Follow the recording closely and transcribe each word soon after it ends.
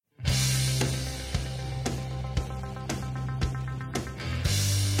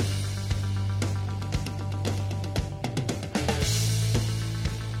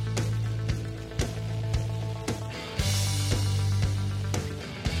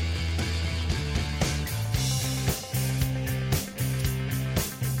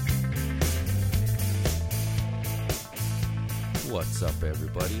What's up,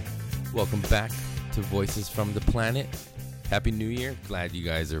 everybody? Welcome back to Voices from the Planet. Happy New Year. Glad you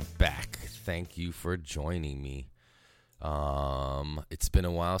guys are back. Thank you for joining me. It's been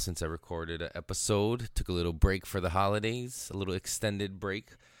a while since I recorded an episode. Took a little break for the holidays, a little extended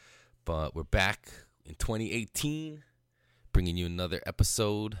break. But we're back in 2018, bringing you another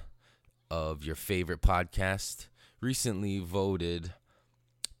episode of your favorite podcast. Recently voted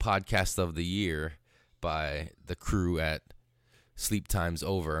Podcast of the Year by the crew at Sleep Time's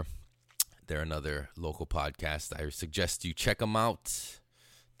Over. They're another local podcast. I suggest you check them out.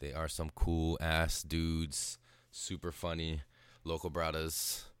 They are some cool ass dudes, super funny local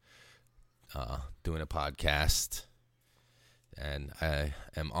brothers doing a podcast. And I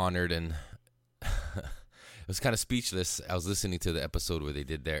am honored and I was kind of speechless. I was listening to the episode where they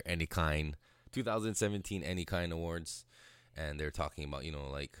did their Any Kind 2017 Any Kind Awards, and they're talking about,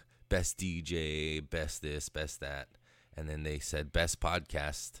 like best DJ, best this, best that. And then they said best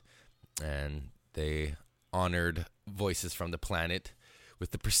podcast, and they honored Voices from the Planet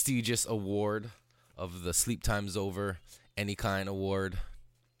with the prestigious award of the Sleep Time's Over Any Kind Award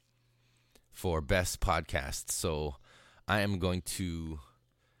for best podcast. So I am going to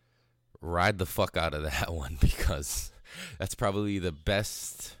ride the fuck out of that one, because that's probably the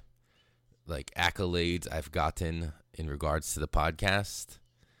best accolades I've gotten in regards to the podcast.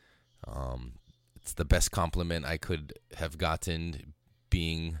 It's the best compliment I could have gotten,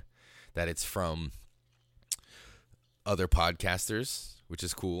 being that it's from other podcasters, which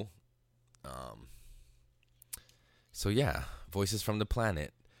is cool. So yeah, Voices from the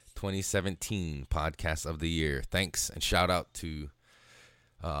Planet 2017 Podcast of the Year. Thanks and shout out to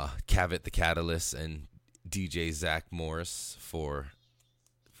Cavett the Catalyst and DJ Zach Morris for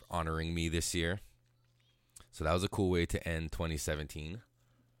honoring me this year. So that was a cool way to end 2017.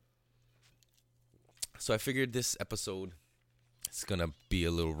 So I figured this episode is going to be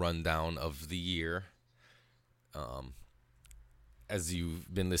a little rundown of the year. As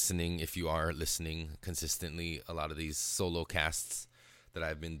you've been listening, if you are listening consistently, a lot of these solo casts that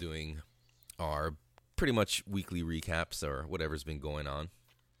I've been doing are pretty much weekly recaps or whatever's been going on.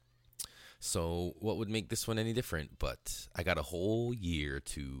 So what would make this one any different? But I got a whole year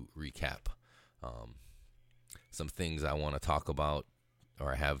to recap. Some things I want to talk about,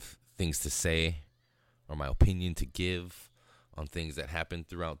 or I have things to say, or my opinion to give on things that happened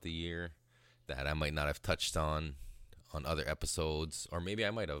throughout the year that I might not have touched on other episodes, or maybe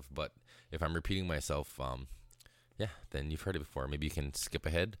I might have, but if I'm repeating myself, then you've heard it before. Maybe you can skip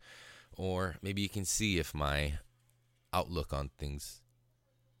ahead, or maybe you can see if my outlook on things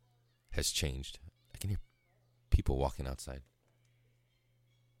has changed. I can hear people walking outside.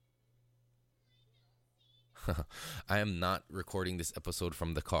 I am not recording this episode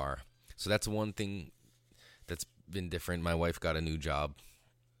from the car, so that's one thing that's been different. My wife got a new job,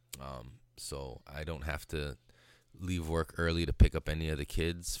 so I don't have to leave work early to pick up any of the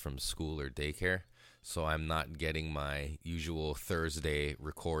kids from school or daycare. So I'm not getting my usual Thursday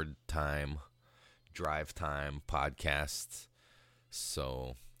record time, drive time podcast.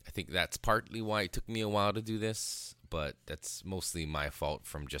 So I think that's partly why it took me a while to do this, but that's mostly my fault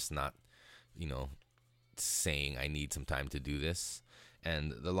from just not, saying I need some time to do this.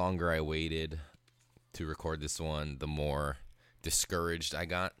 And the longer I waited to record this one, the more discouraged I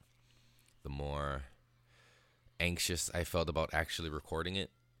got, the more anxious I felt about actually recording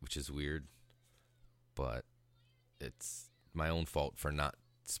it, which is weird, but it's my own fault for not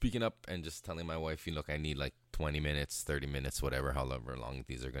speaking up and just telling my wife, look, I need 20 minutes, 30 minutes, whatever, however long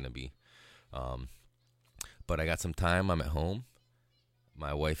these are going to be. But I got some time. I'm at home.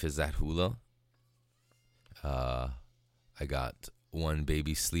 My wife is at hula. I got one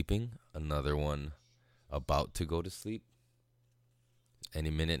baby sleeping, another one about to go to sleep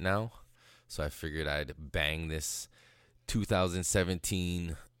any minute now. So I figured I'd bang this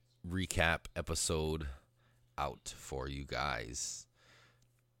 2017 recap episode out for you guys.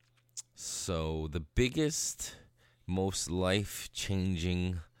 So the biggest, most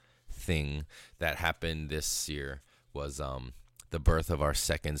life-changing thing that happened this year was the birth of our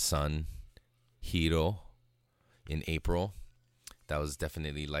second son, Hiro, in April. That was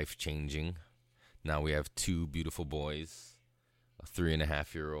definitely life-changing. Now we have two beautiful boys, a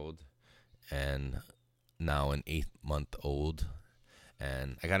 3.5-year-old, and now an 8-month-old.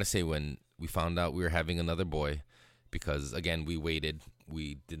 And I gotta say, when we found out we were having another boy, because again, we waited,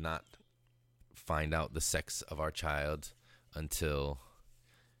 we did not find out the sex of our child until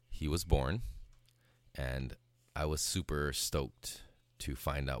he was born. And I was super stoked to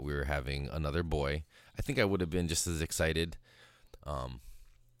find out we were having another boy. I think I would have been just as excited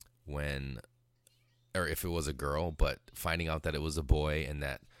when or if it was a girl, but finding out that it was a boy and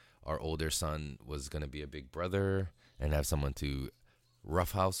that our older son was going to be a big brother and have someone to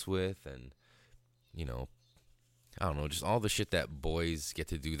roughhouse with, and, you know, I don't know, just all the shit that boys get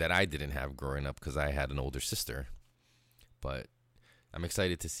to do that I didn't have growing up because I had an older sister. But I'm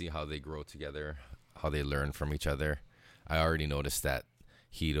excited to see how they grow together, how they learn from each other. I already noticed that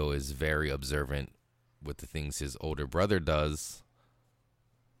Hito is very observant with the things his older brother does.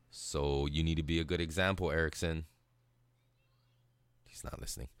 So you need to be a good example, Erickson. He's not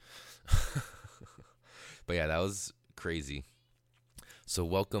listening. But yeah, that was crazy. So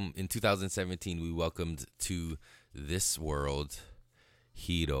welcome, in 2017, we welcomed to this world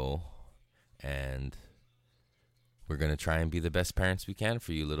Hito, and we're going to try and be the best parents we can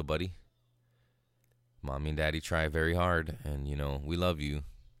for you, little buddy. Mommy and Daddy try very hard, and, you know, we love you.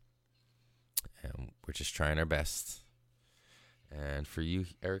 And we're just trying our best. And for you,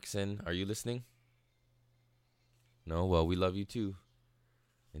 Erickson, are you listening? No? Well, we love you too.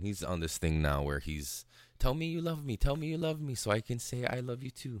 And he's on this thing now where he's, tell me you love me, so I can say I love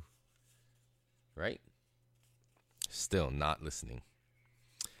you too. Right? Still not listening.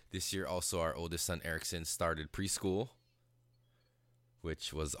 This year also our oldest son, Erickson, started preschool,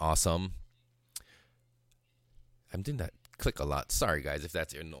 which was awesome. I'm doing that click a lot. Sorry, guys, if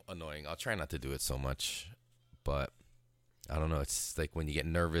that's annoying. I'll try not to do it so much. But I don't know. It's like when you get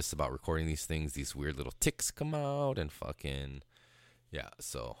nervous about recording these things, these weird little ticks come out and fucking... Yeah,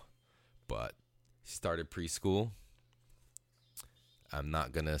 so... But he started preschool. I'm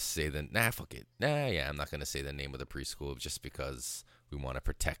not going to say the... fuck it. I'm not going to say the name of the preschool just because we want to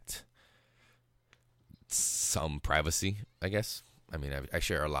protect some privacy, I guess. I mean, I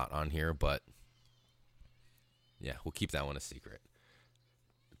share a lot on here, but... Yeah, we'll keep that one a secret.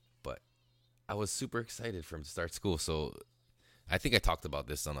 But I was super excited for him to start school. So I think I talked about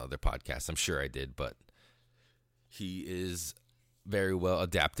this on other podcasts. I'm sure I did. But he is very well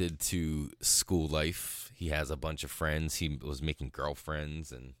adapted to school life. He has a bunch of friends. He was making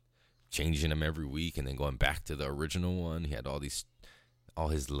girlfriends and changing them every week and then going back to the original one. He had all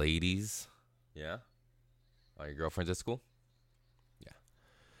his ladies. Yeah? All your girlfriends at school? Yeah.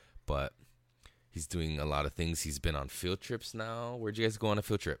 But... he's doing a lot of things. He's been on field trips now. Where'd you guys go on a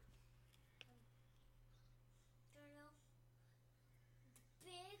field trip? The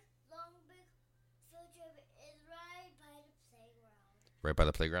big field trip is right by the playground. Right by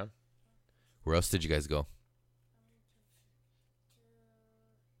the playground? Where else did you guys go?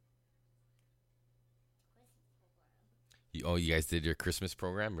 You guys did your Christmas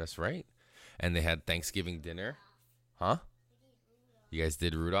program? That's right. And they had Thanksgiving dinner? Huh? You guys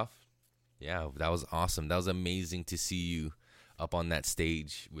did Rudolph? Yeah, that was awesome. That was amazing to see you up on that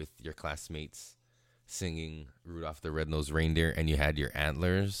stage with your classmates singing Rudolph the Red-Nosed Reindeer, and you had your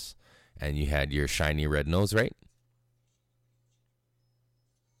antlers, and you had your shiny red nose, right?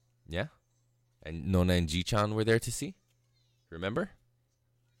 Yeah? And Nona and Ji-chan were there to see? Remember?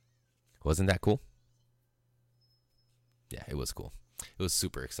 Wasn't that cool? Yeah, it was cool. It was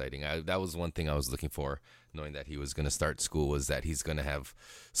super exciting. That was one thing I was looking for, knowing that he was going to start school, was that he's going to have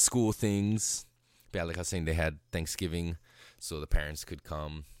school things. But yeah, like I was saying, they had Thanksgiving so the parents could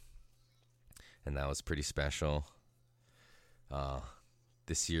come, and that was pretty special.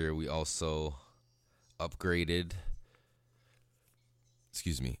 This year we also upgraded,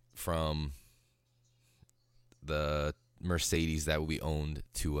 from the Mercedes that we owned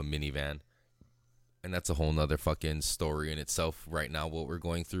to a minivan. And that's a whole nother fucking story in itself right now, what we're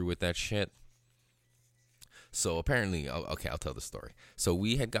going through with that shit. So apparently, I'll tell the story. So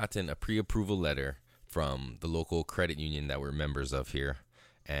we had gotten a pre-approval letter from the local credit union that we're members of here.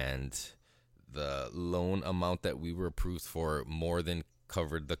 And the loan amount that we were approved for more than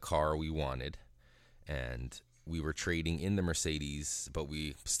covered the car we wanted. And we were trading in the Mercedes, but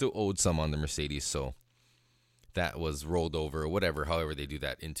we still owed some on the Mercedes. So that was rolled over or whatever, however they do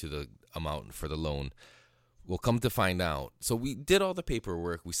that, into the amount for the loan. We'll come to find out. So we did all the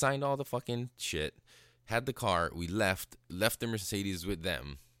paperwork. We signed all the fucking shit. Had the car. We left the Mercedes with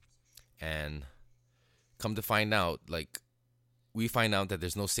them. And come to find out, we find out that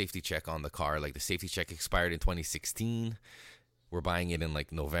there's no safety check on the car. Like, the safety check expired in 2016. We're buying it in,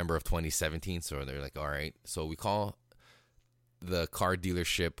 November of 2017. So they're like, all right. So we call the car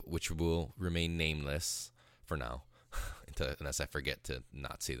dealership, which will remain nameless for now, unless I forget to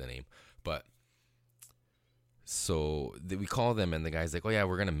not say the name. But so we call them, and the guy's like, oh yeah,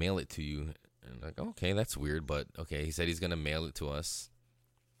 we're gonna mail it to you. And I'm like, okay, that's weird, but okay. He said he's gonna mail it to us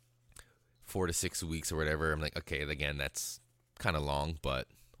 4 to 6 weeks or whatever. I'm like, okay, again, that's kind of long, but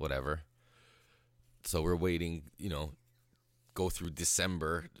whatever. So we're waiting, go through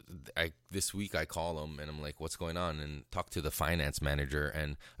December. This week I call him and I'm like, what's going on? And talk to the finance manager.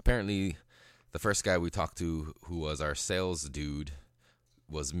 And apparently the first guy we talked to, who was our sales dude,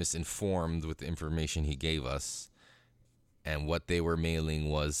 was misinformed with the information he gave us. And what they were mailing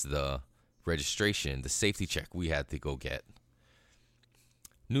was the registration, the safety check we had to go get.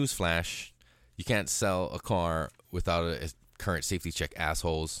 Newsflash, you can't sell a car without a current safety check,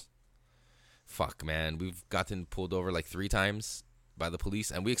 assholes. Fuck, man. We've gotten pulled over like 3 times by the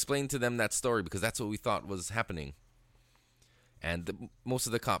police, and we explained to them that story because that's what we thought was happening. And most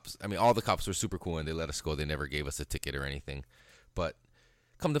of the cops, all the cops were super cool, and they let us go. They never gave us a ticket or anything. But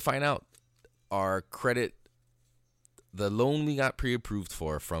come to find out, our credit, the loan we got pre-approved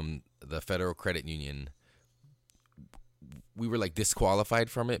for from the Federal Credit Union, we were like disqualified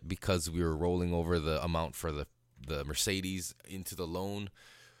from it because we were rolling over the amount for the Mercedes into the loan.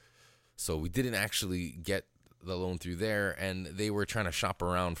 So we didn't actually get the loan through there, and they were trying to shop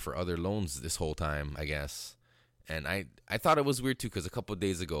around for other loans this whole time, I guess. And I thought it was weird too, because a couple of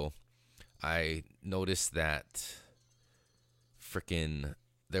days ago I noticed that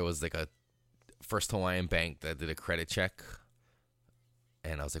there was like a First Hawaiian Bank that did a credit check,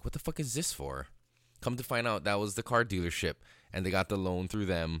 and I was like, what the fuck is this for? Come to find out, that was the car dealership, and they got the loan through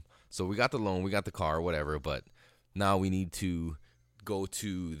them. So we got the loan, we got the car, whatever, but now we need to go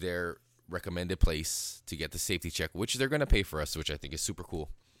to their recommended place to get the safety check, which they're going to pay for us, which I think is super cool.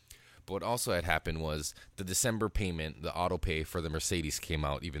 But what also had happened was the December payment, the auto pay for the Mercedes came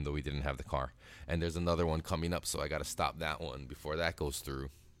out, even though we didn't have the car. And there's another one coming up, so I got to stop that one before that goes through.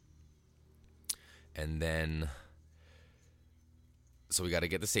 And then, so we got to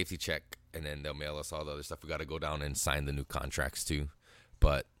get the safety check, and then they'll mail us all the other stuff. We got to go down and sign the new contracts too.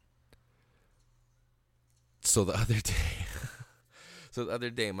 But so the other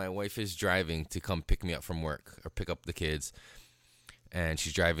day, my wife is driving to come pick me up from work or pick up the kids, and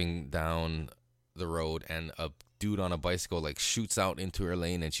she's driving down the road, and a dude on a bicycle like shoots out into her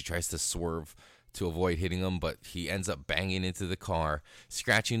lane, and she tries to swerve to avoid hitting him, but he ends up banging into the car,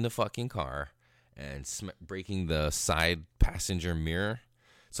 scratching the fucking car, and breaking the side passenger mirror.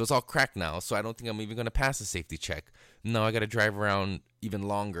 So it's all cracked now, so I don't think I'm even going to pass the safety check. No, I got to drive around even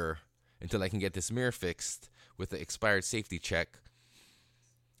longer until I can get this mirror fixed with the expired safety check.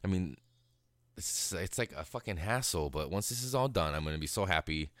 It's like a fucking hassle, but once this is all done, I'm going to be so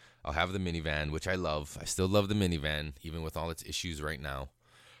happy. I'll have the minivan, which I love. I still love the minivan, even with all its issues right now.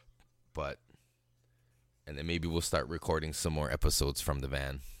 And then maybe we'll start recording some more episodes from the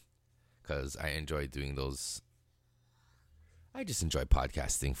van, because I enjoy doing those. I just enjoy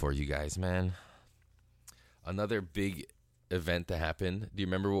podcasting for you guys, man. Another big event that happened. Do you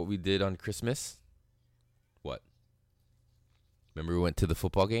remember what we did on Christmas? What? Remember we went to the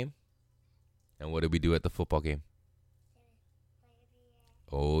football game? And what did we do at the football game?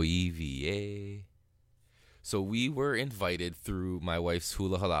 OEVA. So we were invited through my wife's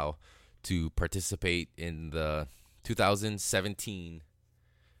hula halau to participate in the 2017,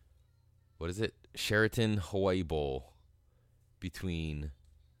 Sheraton Hawaii Bowl between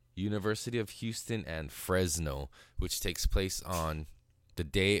University of Houston and Fresno, which takes place on the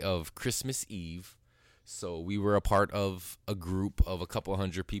day of Christmas Eve. So we were a part of a group of a couple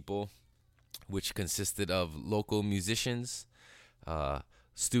hundred people, which consisted of local musicians,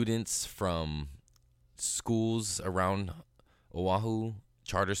 students from schools around Oahu,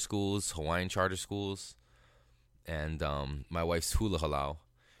 charter schools, Hawaiian charter schools, and my wife's hula halau.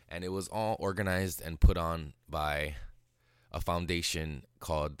 And it was all organized and put on by a foundation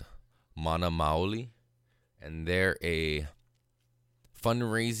called Mana Maoli, and they're a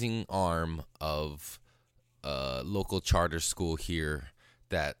fundraising arm of a local charter school here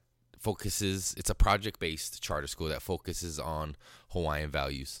that focuses, it's a project-based charter school that focuses on Hawaiian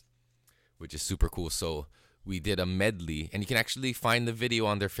values, which is super cool. So we did a medley, and you can actually find the video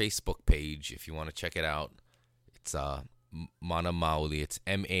on their Facebook page if you want to check it out. It's Mana Maoli. It's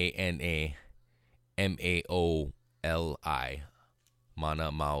MANA MAOLI,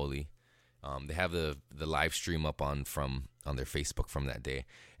 Mana Maoli. They have the live stream up on their Facebook from that day.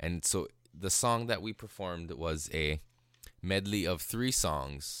 And so the song that we performed was a medley of 3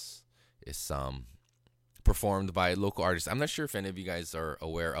 songs. It's performed by local artists. I'm not sure if any of you guys are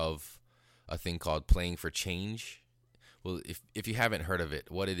aware of a thing called Playing for Change. Well, if you haven't heard of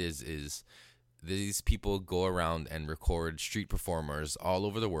it, what it is these people go around and record street performers all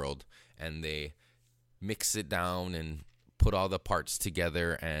over the world, and they mix it down and put all the parts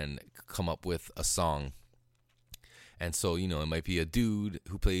together and come up with a song. And so, it might be a dude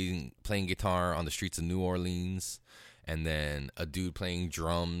who playing guitar on the streets of New Orleans, and then a dude playing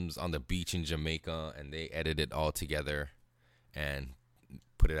drums on the beach in Jamaica, and they edit it all together. and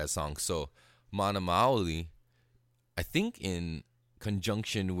put it as songs. So Mana Maoli, I think in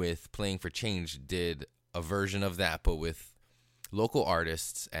conjunction with Playing for Change, did a version of that, but with local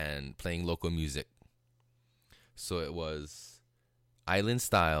artists and playing local music. So it was Island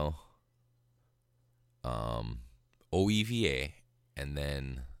Style, OEVA, and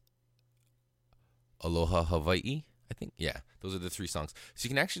then Aloha Hawaii, I think. Yeah, those are the 3 songs. So you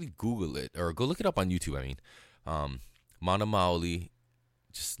can actually Google it or go look it up on YouTube. I mean, Mana Maoli,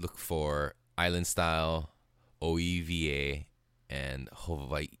 just look for Island Style, OEVA, and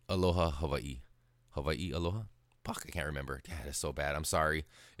Hawaii, Aloha Hawaii. Hawaii Aloha? Fuck, I can't remember. Yeah, that's so bad. I'm sorry.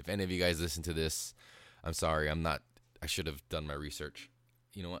 If any of you guys listen to this, I'm sorry. I should have done my research.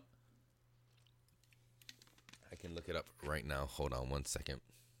 You know what? I can look it up right now. Hold on one second.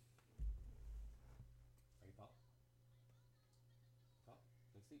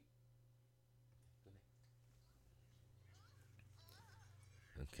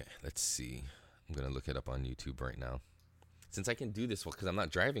 Okay, let's see. I'm going to look it up on YouTube right now. Since I can do this because I'm not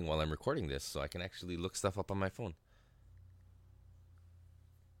driving while I'm recording this, so I can actually look stuff up on my phone.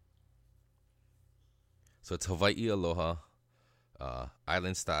 So it's Hawaii Aloha,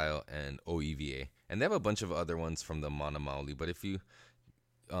 Island Style, and OEVA. And they have a bunch of other ones from the Mana Maoli. But if you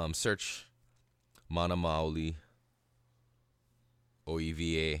search Mana Maoli,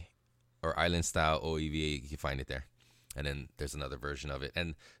 OEVA, or Island Style, OEVA, you can find it there. And then there's another version of it.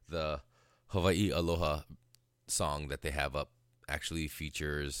 And the Hawaii Aloha song that they have up actually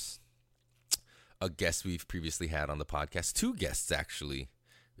features a guest we've previously had on the podcast. 2 guests, actually.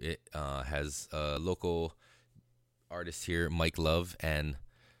 It has a local artist here, Mike Love, and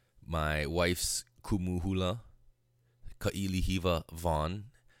my wife's kumuhula, Ka'ilihiva Vaughn,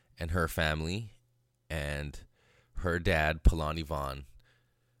 and her family, and her dad, Palani Vaughn.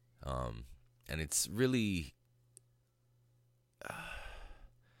 And it's really, I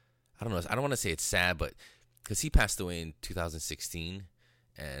don't know, I don't want to say it's sad, but because he passed away in 2016,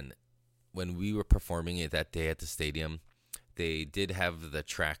 and when we were performing it that day at the stadium, they did have the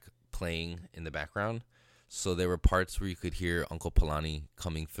track playing in the background. So there were parts where you could hear Uncle Palani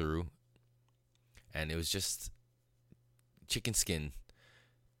coming through. And it was just chicken skin.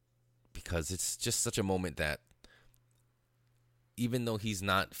 Because it's just such a moment that even though he's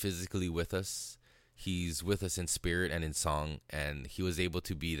not physically with us, he's with us in spirit and in song. And he was able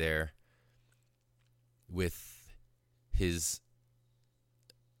to be there with his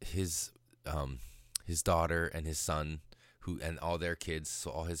daughter and his son, and all their kids, so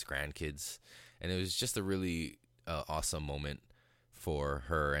all his grandkids. And it was just a really awesome moment for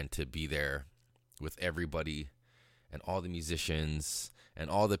her, and to be there with everybody and all the musicians and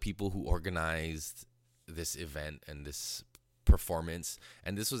all the people who organized this event and this performance.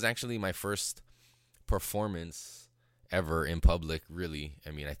 And this was actually my first performance ever in public, really.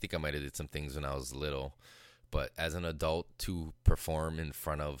 I mean, I think I might have did some things when I was little, but as an adult, to perform in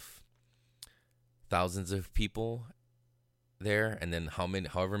front of thousands of people there, and then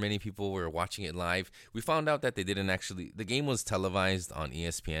however many people were watching it live. We found out that they didn't actually, the game was televised on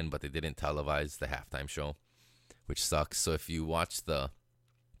ESPN, but they didn't televise the halftime show, which sucks. So if you watch the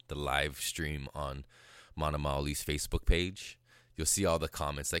live stream on Mana Maoli's Facebook page, you'll see all the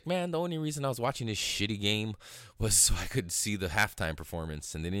comments like, man, the only reason I was watching this shitty game was so I could see the halftime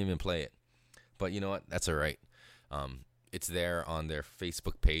performance, and they didn't even play it. But you know what? That's all right. It's there on their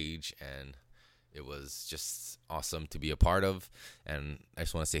Facebook page, and it was just awesome to be a part of. And I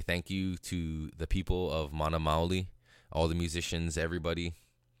just want to say thank you to the people of Mana Maoli, all the musicians, everybody.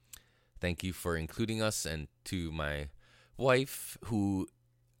 Thank you for including us, and to my wife who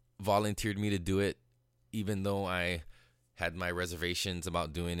volunteered me to do it. Even though I had my reservations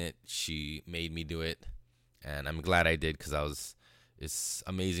about doing it, she made me do it. And I'm glad I did, because it's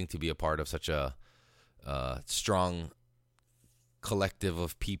amazing to be a part of such a strong collective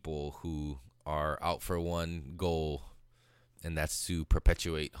of people who are out for one goal, and that's to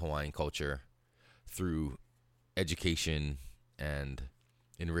perpetuate Hawaiian culture through education and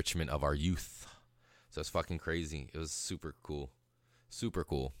enrichment of our youth. So it's fucking crazy. It was super cool. Super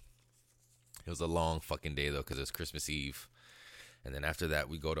cool. It was a long fucking day, though, because it was Christmas Eve. And then after that,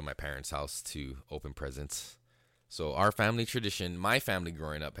 we go to my parents' house to open presents. So our family tradition, my family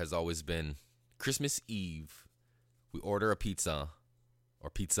growing up, has always been Christmas Eve, we order a pizza or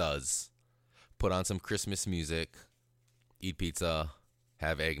pizzas, put on some Christmas music, eat pizza,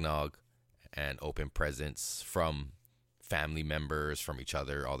 have eggnog, and open presents from family members, from each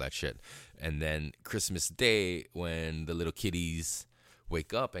other, all that shit. And then Christmas Day, when the little kiddies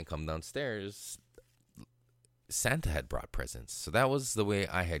wake up and come downstairs, Santa had brought presents. So that was the way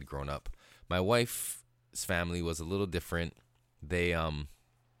I had grown up. My wife's family was a little different. they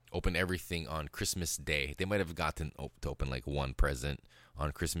open everything on Christmas Day. They might have gotten to open like one present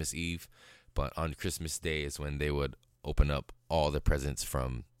on Christmas Eve, but on Christmas Day is when they would open up all the presents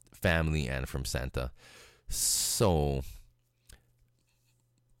from family and from Santa. So,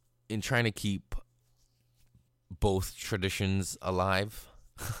 in trying to keep both traditions alive,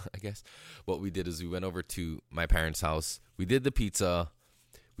 I guess, what we did is we went over to my parents' house. We did the pizza.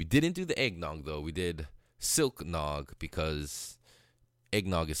 We didn't do the eggnog, though. We did silk nog because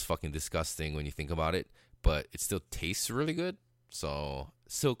eggnog is fucking disgusting when you think about it, but it still tastes really good. So,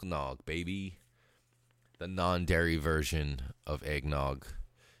 silk nog, baby. The non-dairy version of eggnog,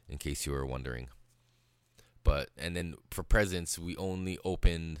 in case you were wondering. And then for presents, we only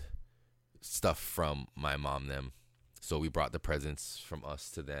opened stuff from my mom them. So we brought the presents from us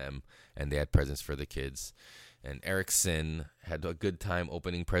to them, and they had presents for the kids. And Erickson had a good time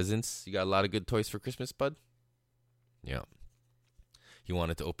opening presents. You got a lot of good toys for Christmas, bud? Yeah. He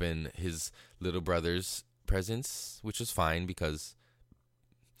wanted to open his little brother's presents, which was fine because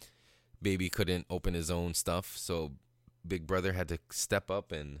baby couldn't open his own stuff. So big brother had to step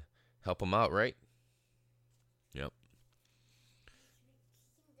up and help him out, right? Yep.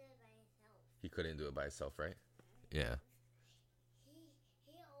 He couldn't do it by himself, right? Yeah. He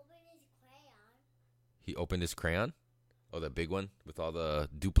opened his crayon. He opened his crayon? Oh, the big one with all the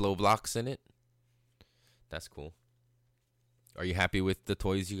Duplo blocks in it? That's cool. Are you happy with the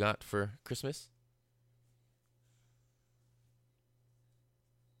toys you got for Christmas?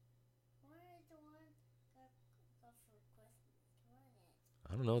 Where is the one that got for Christmas?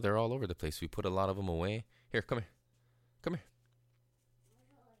 I don't know. They're all over the place. We put a lot of them away. Here, come here. Come here.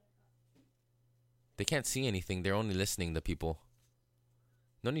 They can't see anything. They're only listening to people.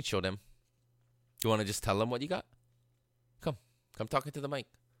 No need to show them. You want to just tell them what you got? Come. Come talk into the mic.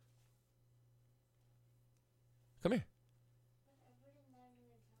 Come here.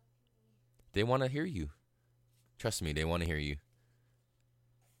 They want to hear you. Trust me, they want to hear you.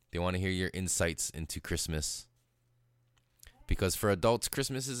 They want to hear your insights into Christmas. Because for adults,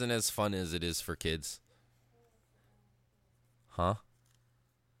 Christmas isn't as fun as it is for kids. Huh?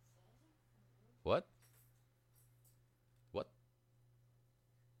 What? What?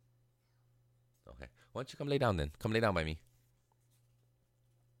 Okay. Why don't you come lay down then? Come lay down by me.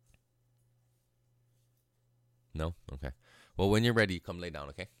 No? Okay. Well, when you're ready, come lay down,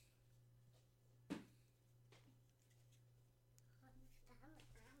 okay?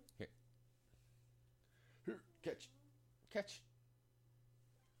 Here. Here. Catch.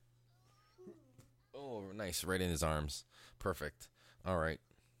 Oh, nice. Right in his arms. Perfect. All right.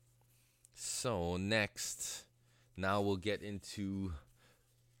 So, next, now we'll get into...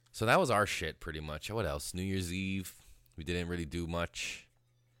 So, that was our shit, pretty much. What else? New Year's Eve. We didn't really do much.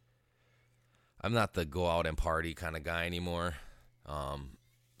 I'm not the go out and party kind of guy anymore.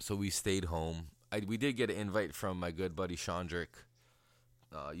 So, we stayed home. We did get an invite from my good buddy, Chandrick.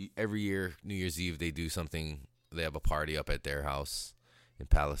 Every year, New Year's Eve, they do something. They have a party up at their house in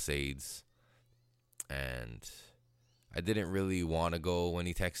Palisades. And I didn't really want to go when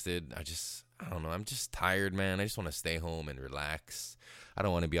he texted. I don't know. I'm just tired, man. I just want to stay home and relax. I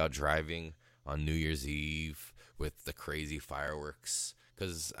don't want to be out driving on New Year's Eve with the crazy fireworks.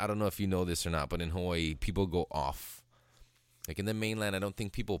 Because I don't know if you know this or not, but in Hawaii, people go off. Like in the mainland, I don't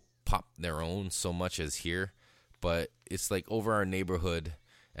think people pop their own so much as here. But it's like over our neighborhood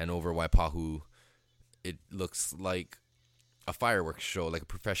and over Waipahu, it looks like a fireworks show, like a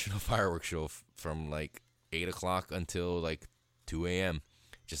professional fireworks show from like 8 o'clock until like 2 a.m.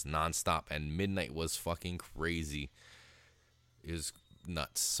 Just nonstop. And midnight was fucking crazy. It was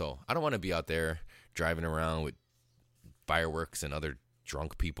nuts. So I don't want to be out there driving around with fireworks and other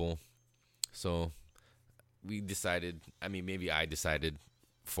drunk people. So we decided, maybe I decided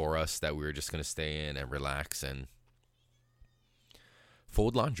for us that we were just going to stay in and relax and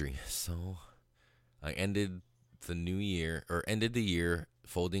fold laundry. So I ended the year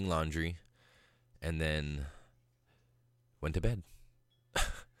folding laundry and then went to bed.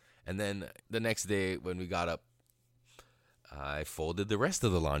 And then the next day when we got up, I folded the rest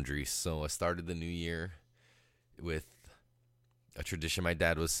of the laundry. So I started the new year with a tradition my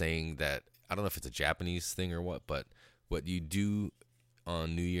dad was saying that, I don't know if it's a Japanese thing or what, but what you do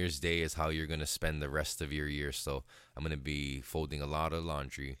on New Year's Day is how you're going to spend the rest of your year. So I'm going to be folding a lot of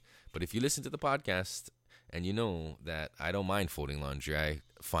laundry. But if you listen to the podcast and you know that I don't mind folding laundry, I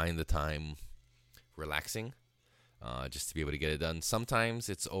find the time relaxing just to be able to get it done. Sometimes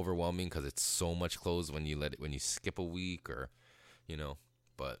it's overwhelming because it's so much clothes when you skip a week or,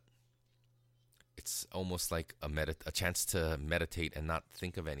 but it's almost like a chance to meditate and not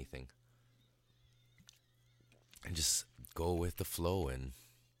think of anything. And just go with the flow and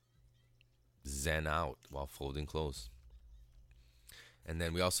zen out while folding clothes. And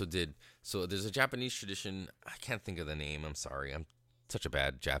then we also did, so there's a Japanese tradition. I can't think of the name. I'm sorry. I'm such a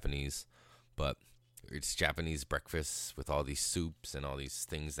bad Japanese. But it's Japanese breakfast with all these soups and all these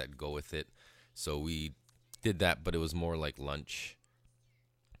things that go with it. So we did that, but it was more like lunch.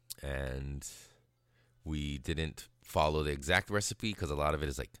 And we didn't follow the exact recipe because a lot of it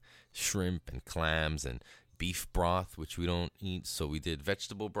is like shrimp and clams and beef broth, which we don't eat. So we did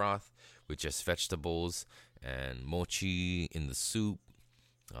vegetable broth with just vegetables and mochi in the soup,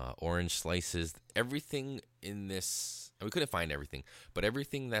 orange slices, everything in this. And we couldn't find everything, but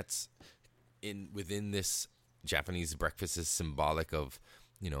everything that's within this Japanese breakfast is symbolic of,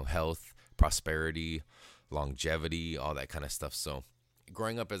 health, prosperity, longevity, all that kind of stuff. So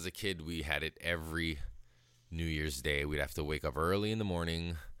growing up as a kid, we had it every New Year's Day. We'd have to wake up early in the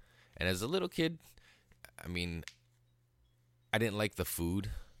morning. And as a little kid, I mean, I didn't like the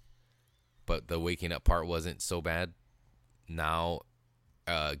food, but the waking up part wasn't so bad. Now,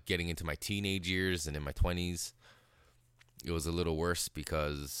 getting into my teenage years and in my 20s, it was a little worse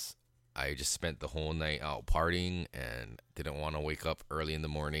because I just spent the whole night out partying and didn't want to wake up early in the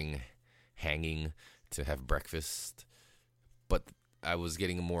morning hanging to have breakfast. But I was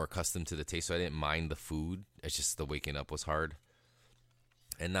getting more accustomed to the taste, so I didn't mind the food. It's just the waking up was hard.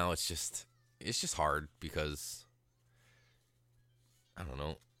 And now it's just hard because, I don't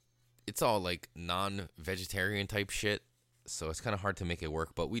know, it's all like non-vegetarian type shit. So it's kind of hard to make it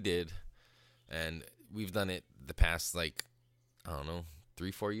work, but we did. And we've done it the past,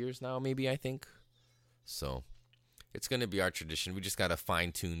 3-4 years now, maybe, I think. So it's going to be our tradition. We just got to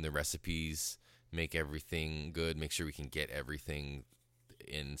fine tune the recipes, make everything good, make sure we can get everything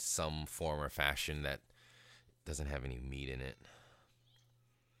in some form or fashion that doesn't have any meat in it.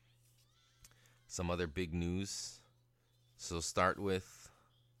 Some other big news. So start with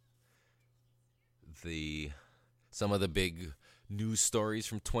some of the big news stories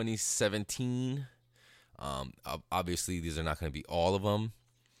from 2017. Obviously, these are not going to be all of them.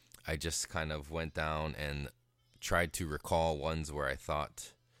 I just kind of went down and tried to recall ones where I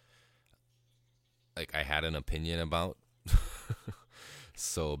thought I had an opinion about.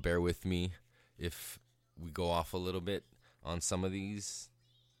 So bear with me if we go off a little bit on some of these.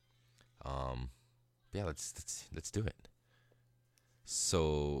 Yeah, let's do it.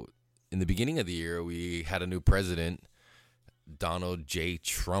 So in the beginning of the year, we had a new president, Donald J.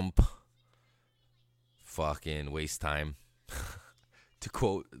 Trump. Fucking waste time. To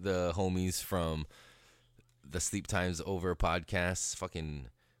quote the homies from the Sleep Times Over podcast, fucking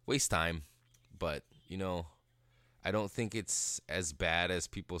waste time. But, I don't think it's as bad as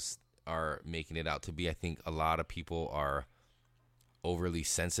people are making it out to be. I think a lot of people are overly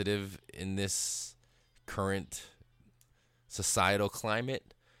sensitive in this current societal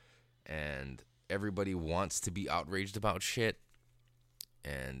climate, and everybody wants to be outraged about shit.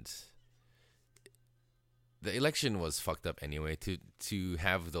 And the election was fucked up anyway. To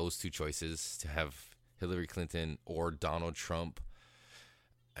have those two choices, to have Hillary Clinton or Donald Trump,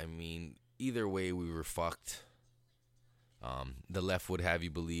 I mean, either way we were fucked. The left would have you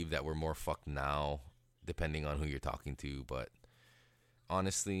believe that we're more fucked now, depending on who you're talking to. But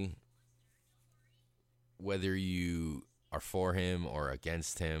honestly, whether you are for him or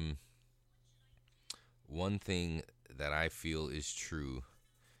against him, one thing that I feel is true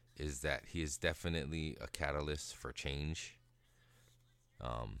is that he is definitely a catalyst for change.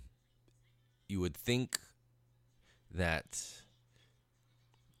 You would think that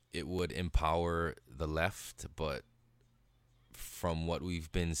it would empower the left, but from what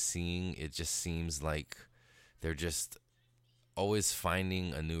we've been seeing, it just seems like they're just always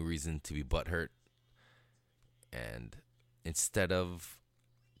finding a new reason to be butthurt. And instead of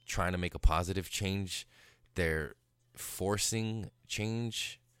trying to make a positive change, they're forcing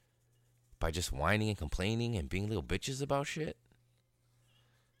change by just whining and complaining and being little bitches about shit.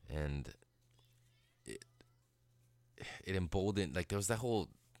 And it emboldened, there was that whole,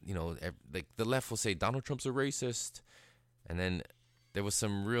 the left will say Donald Trump's a racist. And then there was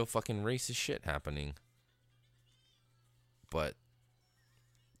some real fucking racist shit happening. But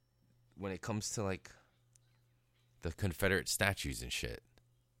when it comes to the Confederate statues and shit,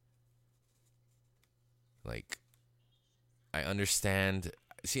 I understand.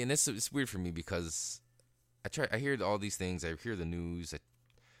 See, and it's weird for me because I hear all these things. I hear the news. I,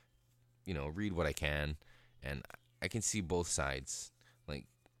 read what I can, and I can see both sides.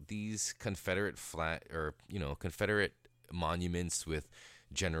 These Confederate Confederate monuments with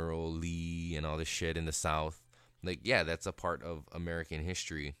General Lee and all this shit in the South. Yeah, that's a part of American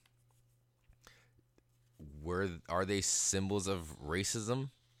history. are they symbols of racism?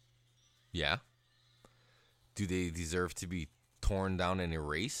 Yeah. Do they deserve to be torn down and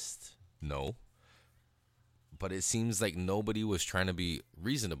erased? No. But it seems like nobody was trying to be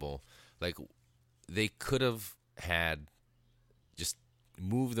reasonable. Like, they could have had just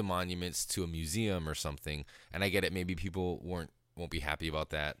moved the monuments to a museum or something. And I get it, maybe people won't be happy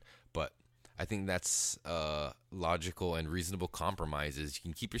about that, but I think that's logical and reasonable compromises. You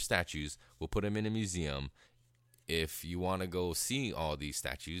can keep your statues. We'll put them in a museum. If you want to go see all these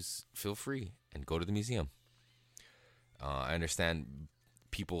statues, feel free and go to the museum. I understand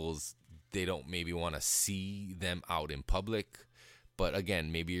they don't maybe want to see them out in public. But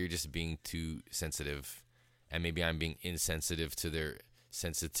again, maybe you're just being too sensitive. And maybe I'm being insensitive to their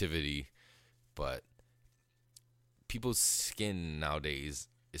sensitivity. But people's skin nowadays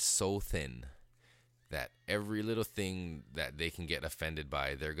is so thin that every little thing that they can get offended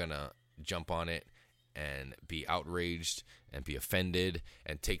by, they're going to jump on it and be outraged and be offended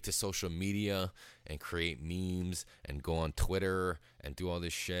and take to social media and create memes and go on Twitter and do all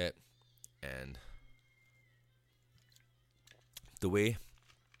this shit. And the way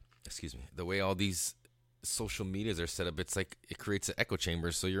all these social medias are set up, it's like it creates an echo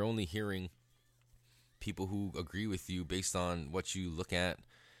chamber. So you're only hearing people who agree with you based on what you look at,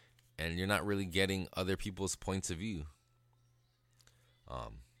 and you're not really getting other people's points of view. I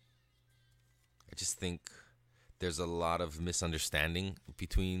just think there's a lot of misunderstanding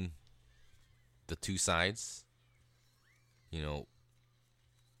between the two sides. You know,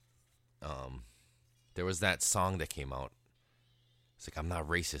 there was that song that came out. It's like, I'm not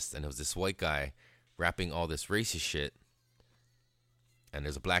racist. And it was this white guy rapping all this racist shit. And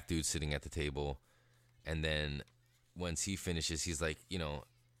there's a black dude sitting at the table. And then once he finishes, he's like,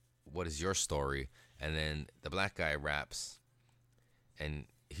 what is your story? And then the black guy raps. And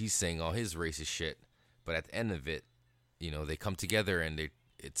he's saying all his racist shit. But at the end of it, they come together and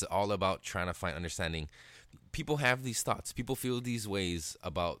it's all about trying to find understanding. People have these thoughts. People feel these ways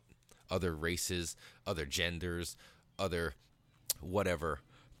about other races, other genders, other whatever.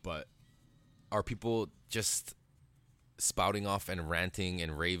 But are people just spouting off and ranting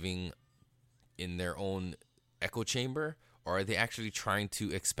and raving in their own echo chamber? Or are they actually trying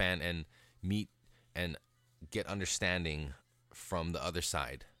to expand and meet and get understanding from the other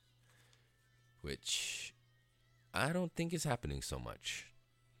side? Which I don't think is happening so much.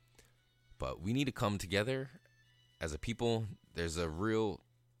 But we need to come together as a people. There's a real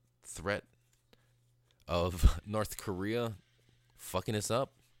threat of North Korea fucking us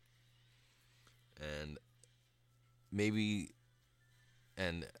up. And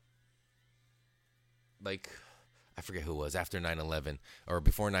I forget who it was, after 9/11 or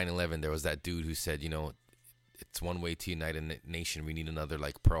before 9/11, there was that dude who said, it's one way to unite a nation. We need another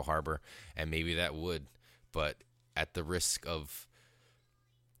like Pearl Harbor. And maybe that would, but at the risk of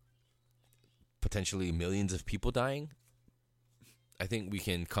potentially millions of people dying, I think we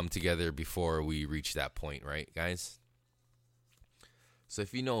can come together before we reach that point, right, guys? So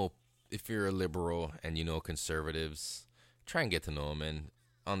if you're a liberal and conservatives, try and get to know them. And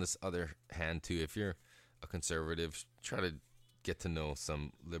on this other hand, too, if you're a conservative, try to get to know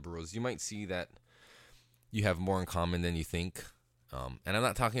some liberals. You might see that you have more in common than you think. And I'm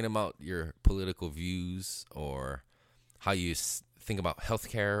not talking about your political views or how you think about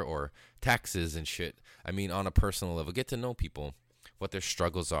healthcare or taxes and shit. I mean, on a personal level, get to know people, what their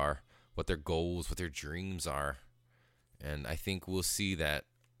struggles are, what their goals, what their dreams are. And I think we'll see that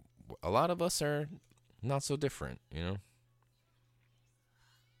a lot of us are not so different, Yeah.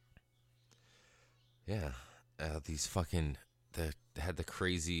 These fucking, they had the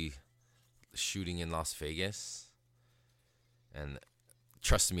crazy shooting in Las Vegas. And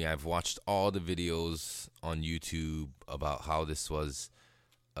trust me, I've watched all the videos on YouTube about how this was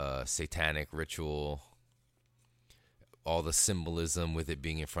a satanic ritual. All the symbolism with it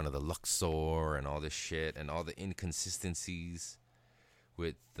being in front of the Luxor and all this shit, and all the inconsistencies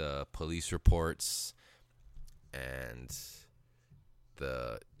with the police reports and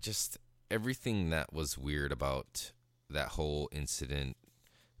just everything that was weird about that whole incident.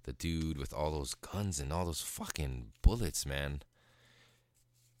 The dude with all those guns and all those fucking bullets, man.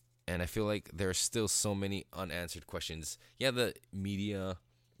 And I feel like there's still so many unanswered questions. Yeah, the media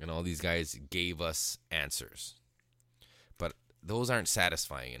and all these guys gave us answers, but those aren't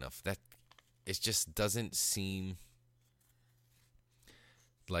satisfying enough. That it just doesn't seem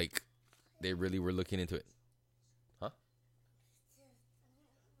like they really were looking into it. Huh?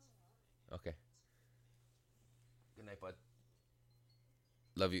 Okay. Good night, bud.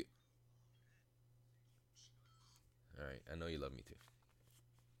 Love you. All right. I know you love me too.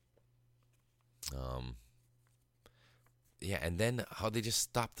 yeah, and then how they just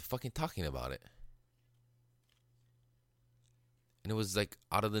stopped fucking talking about it. And it was like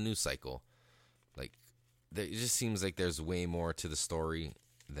out of the news cycle. Like, it just seems like there's way more to the story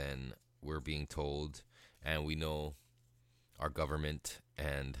than we're being told. And we know our government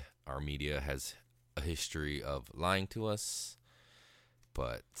and our media has a history of lying to us.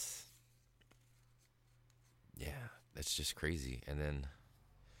 But, yeah, that's just crazy. And then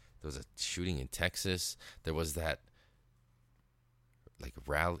there was a shooting in Texas. There was that, like,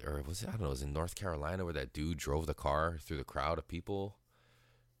 rally, or was it, I don't know, it was in North Carolina where that dude drove the car through the crowd of people.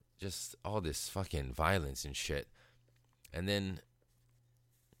 Just all this fucking violence and shit. And then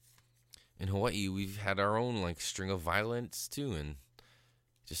in Hawaii, we've had our own, like, string of violence, too, and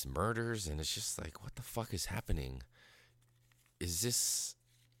just murders, and it's just like, what the fuck is happening? Is this,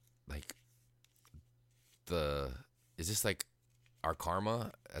 like, our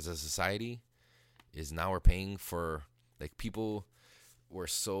karma as a society? Is now we're paying for, like, people were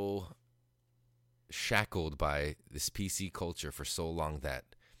so shackled by this PC culture for so long that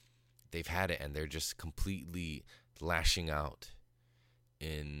they've had it, and they're just completely lashing out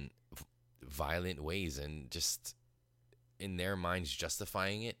in violent ways and just in their minds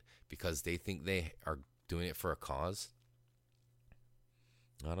justifying it because they think they are doing it for a cause.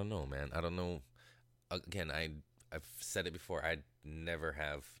 I don't know, man. I don't know. Again, I've said it before. I never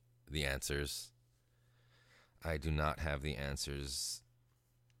have the answers. I do not have the answers,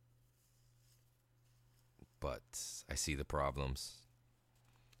 but I see the problems.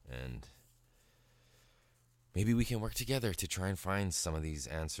 And maybe we can work together to try and find some of these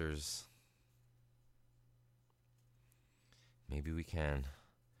answers. Maybe we can.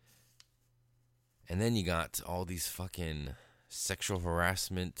 And then you got all these fucking sexual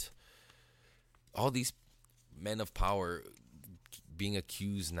harassment, all these men of power being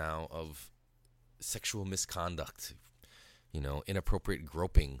accused now of sexual misconduct, inappropriate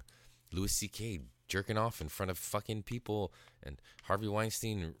groping. Louis C.K. jerking off in front of fucking people, and Harvey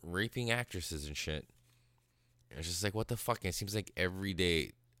Weinstein raping actresses and shit. It's just like, what the fuck? It seems like every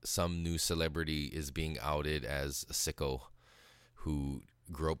day some new celebrity is being outed as a sicko who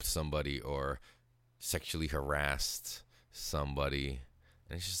groped somebody or sexually harassed somebody.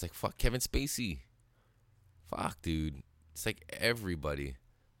 And it's just like, fuck Kevin Spacey. Fuck, dude. It's like everybody.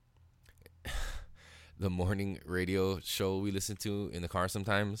 The morning radio show we listen to in the car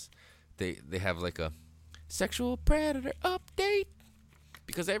sometimes, they have like a sexual predator update,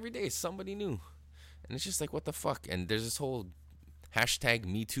 because every day is somebody new. And it's just like, what the fuck? And there's this whole hashtag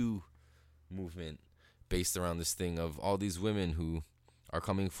 #MeToo movement based around this thing of all these women who are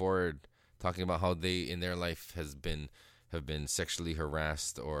coming forward talking about how they in their life have been sexually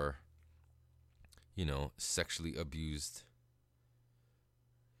harassed or sexually abused,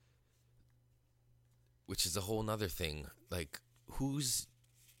 which is a whole nother thing. Like, who's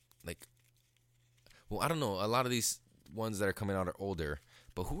like, well, I don't know, a lot of these ones that are coming out are older,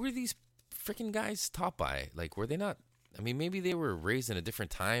 but who are these freaking guys taught by? Like, were they not, I mean, maybe they were raised in a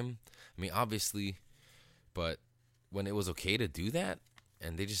different time, I mean, obviously, but when it was okay to do that,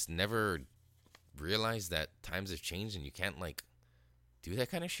 and they just never realized that times have changed and you can't, like, do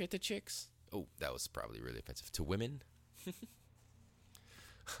that kind of shit to chicks. Oh, that was probably really offensive. To women?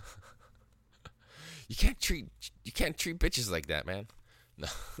 You can't treat bitches like that, man. No.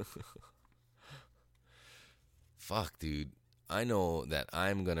 Fuck, dude. I know that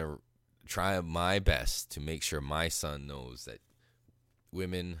I'm going to try my best to make sure my son knows that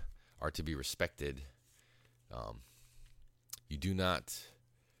women are to be respected. You do not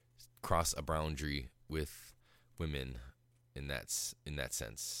cross a boundary with women in that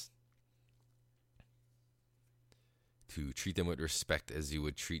sense. To treat them with respect as you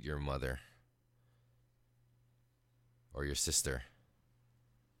would treat your mother or your sister.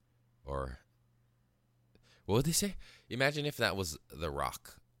 Or, what would they say? Imagine if that was The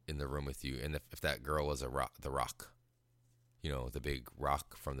Rock in the room with you, and if that girl was The Rock. The big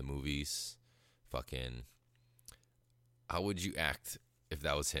rock from the movies. Fucking, how would you act if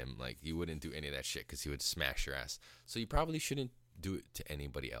that was him? Like, you wouldn't do any of that shit because he would smash your ass. So you probably shouldn't do it to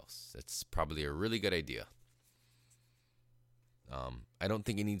anybody else. That's probably a really good idea. I don't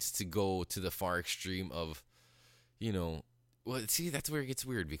think it needs to go to the far extreme of, well, see, that's where it gets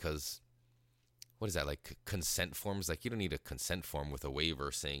weird, because what is that, like consent forms? Like, you don't need a consent form with a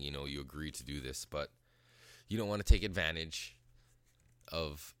waiver saying, you agree to do this, but you don't want to take advantage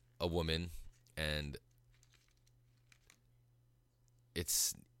of a woman, and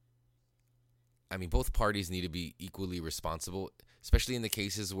both parties need to be equally responsible, especially in the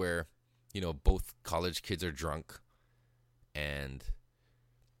cases where, both college kids are drunk and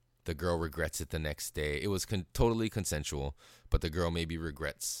the girl regrets it the next day. It was totally consensual, but the girl maybe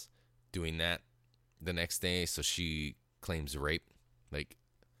regrets doing that the next day, so she claims rape. Like,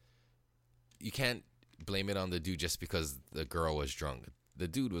 you can't blame it on the dude just because the girl was drunk. The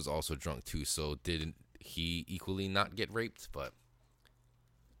dude was also drunk too, so didn't he equally not get raped? But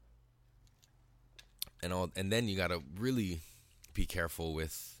and then you gotta really be careful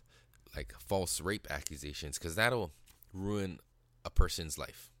with like false rape accusations, because that'll ruin a person's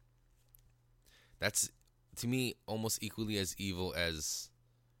life. That's, to me, almost equally as evil as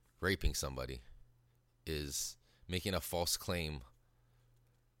raping somebody, is making a false claim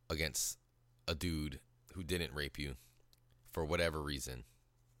against a dude who didn't rape you for whatever reason.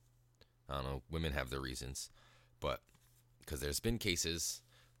 I don't know, women have their reasons, but because there's been cases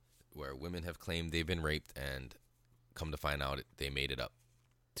where women have claimed they've been raped and come to find out they made it up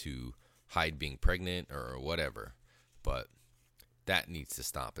to hide being pregnant or whatever. But that needs to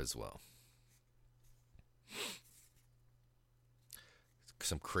stop as well.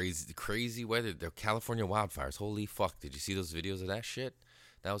 Some crazy weather. The California wildfires. Holy fuck. Did you see those videos of that shit?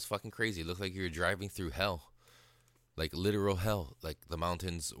 That was fucking crazy. It looked like you were driving through hell. Like literal hell. Like the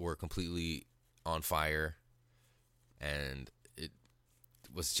mountains were completely on fire. And it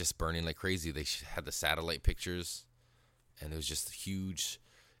was just burning like crazy. They had the satellite pictures. And it was just a huge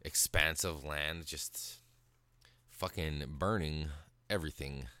expanse of land just fucking burning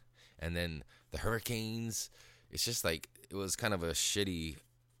everything. And then the hurricanes. It's just like, it was kind of a shitty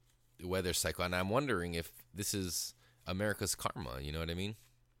weather cycle. And I'm wondering if this is America's karma. You know what I mean?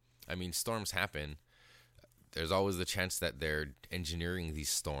 I mean, storms happen. There's always the chance that they're engineering these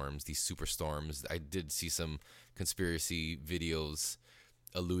storms, these superstorms. I did see some conspiracy videos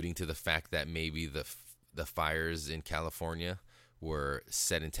alluding to the fact that maybe the fires in California were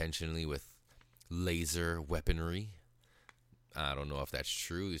set intentionally with laser weaponry. I don't know if that's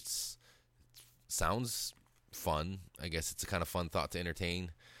true. It sounds fun. I guess it's a kind of fun thought to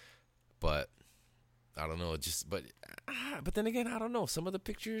entertain, but I don't know. But then again, I don't know. Some of the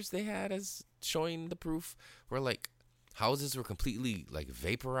pictures they had as showing the proof were like houses were completely like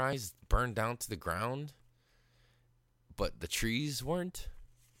vaporized, burned down to the ground, but the trees weren't.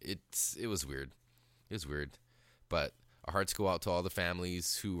 It was weird. It was weird. But our hearts go out to all the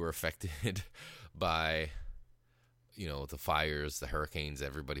families who were affected by, the fires, the hurricanes,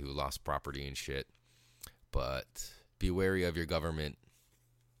 everybody who lost property and shit. But be wary of your government.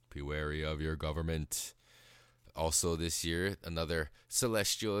 Be wary of your government. Also this year, another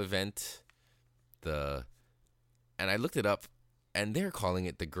celestial event. And I looked it up, and they're calling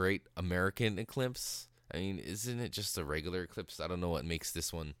it the Great American Eclipse. I mean, isn't it just a regular eclipse? I don't know what makes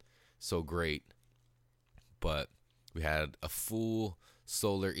this one so great. But we had a full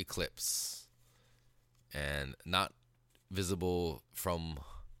solar eclipse, and not visible from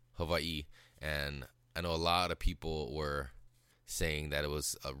Hawaii. And I know a lot of people were saying that it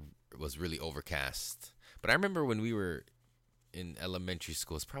was really overcast. But I remember when we were in elementary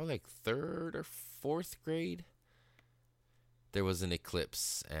school, it's probably like 3rd or 4th grade, there was an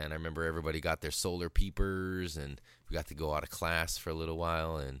eclipse. And I remember everybody got their solar peepers, and we got to go out of class for a little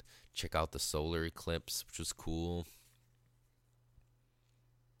while and check out the solar eclipse, which was cool.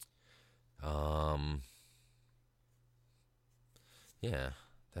 Yeah,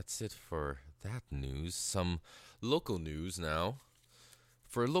 that's it for that news. Some local news now.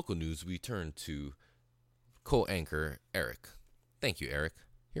 For local news, we turn to co-anchor Eric. Thank you, Eric.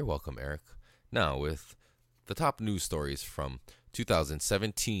 You're welcome, Eric. Now with the top news stories from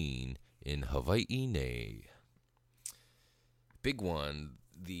 2017 in Hawaii. Big one,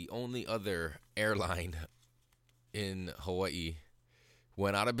 the only other airline in Hawaii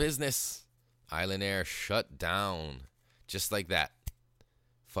went out of business. Island Air shut down just like that.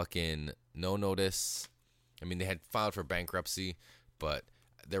 Fucking no notice. I mean, they had filed for bankruptcy, but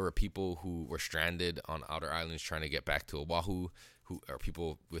there were people who were stranded on outer islands trying to get back to Oahu, who are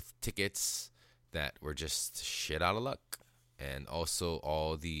people with tickets that were just shit out of luck. And also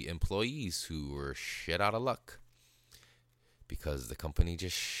all the employees who were shit out of luck because the company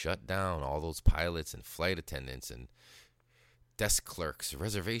just shut down. All those pilots and flight attendants and desk clerks,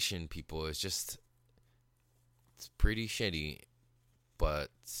 reservation people. It's pretty shitty.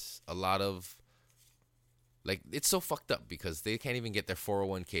 But a lot of, it's so fucked up because they can't even get their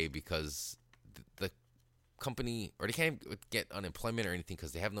 401k because the company, or they can't get unemployment or anything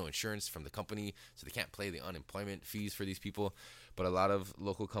because they have no insurance from the company, so they can't pay the unemployment fees for these people. But a lot of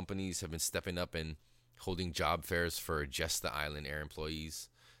local companies have been stepping up and holding job fairs for just the Island Air employees,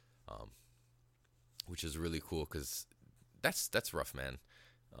 which is really cool because that's rough, man.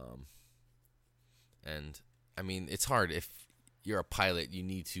 And I mean, it's hard if you're a pilot, you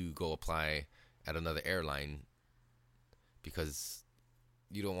need to go apply at another airline because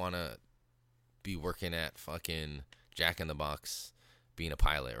you don't want to be working at fucking Jack in the Box being a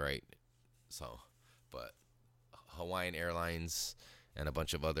pilot, right? So, but Hawaiian Airlines and a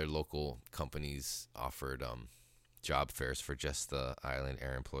bunch of other local companies offered job fairs for just the Island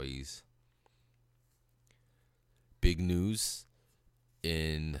Air employees. Big news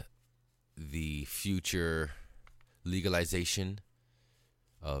in the future legalization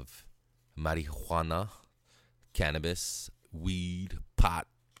of marijuana, cannabis, weed, pot,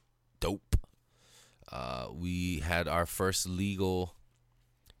 dope. We had our first legal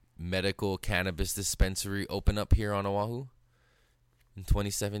medical cannabis dispensary open up here on Oahu in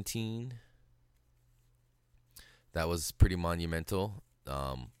 2017. That was pretty monumental.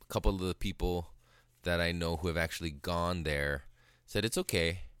 A couple of the people that I know who have actually gone there said it's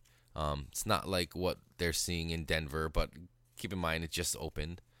okay. It's not like what they're seeing in Denver, but keep in mind it just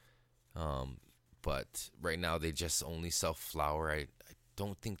opened. But right now they just only sell flour. I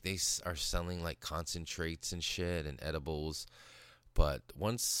don't think they are selling like concentrates and shit and edibles. But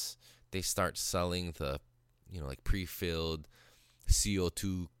once they start selling the, like pre-filled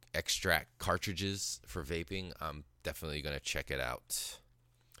CO2 extract cartridges for vaping, I'm definitely going to check it out.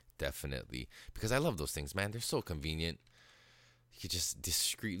 Definitely. Because I love those things, man. They're so convenient. You can just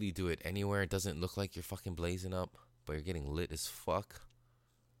discreetly do it anywhere. It doesn't look like you're fucking blazing up, but you're getting lit as fuck.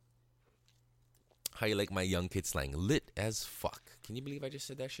 How you like my young kid slang? Lit as fuck. Can you believe I just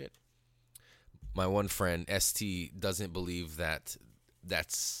said that shit? My one friend, ST, doesn't believe that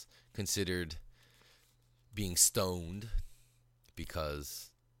that's considered being stoned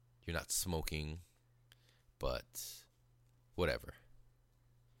because you're not smoking, but whatever.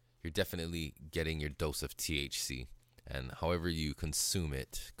 You're definitely getting your dose of THC, and however you consume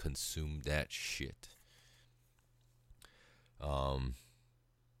it, consume that shit.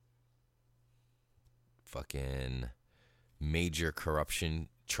 Fucking major corruption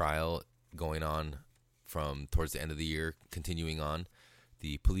trial going on from towards the end of the year, continuing on.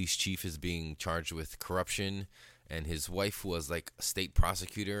 The police chief is being charged with corruption, and his wife was like a state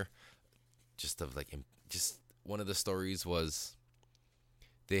prosecutor. Just one of the stories was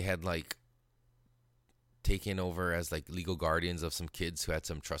they had like taken over as like legal guardians of some kids who had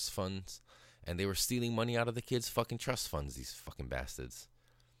some trust funds, and they were stealing money out of the kids' fucking trust funds, these fucking bastards.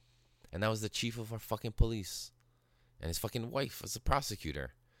 And that was the chief of our fucking police. And his fucking wife was a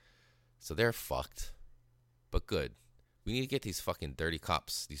prosecutor. So they're fucked. But good. We need to get these fucking dirty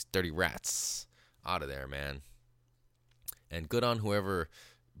cops, these dirty rats, out of there, man. And good on whoever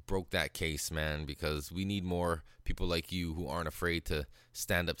broke that case, man, because we need more people like you who aren't afraid to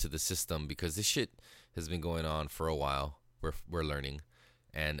stand up to the system, because this shit has been going on for a while. We're learning.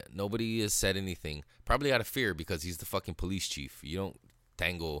 And nobody has said anything. Probably out of fear, because he's the fucking police chief. You don't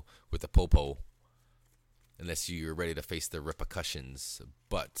tangle with a popo unless you're ready to face the repercussions.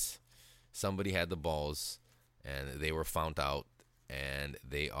 But somebody had the balls, and they were found out, and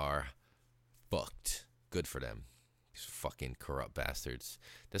they are fucked. Good for them. These fucking corrupt bastards.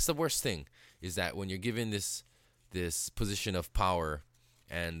 That's the worst thing, is that when you're given this position of power,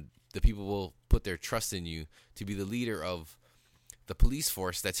 and the people will put their trust in you to be the leader of the police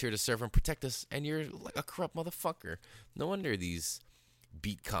force that's here to serve and protect us, and you're like a corrupt motherfucker. No wonder these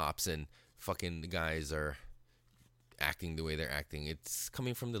beat cops and fucking guys are acting the way they're acting. It's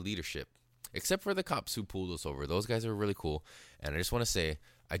coming from the leadership. Except for the cops who pulled us over. Those guys are really cool. And I just want to say,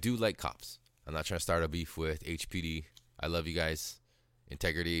 I do like cops. I'm not trying to start a beef with HPD. I love you guys.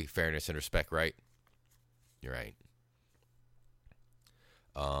 Integrity, fairness, and respect, right? You're right.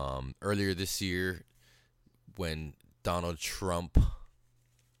 Earlier this year, when Donald Trump...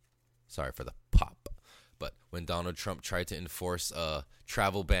 Sorry for the pop. But when Donald Trump tried to enforce a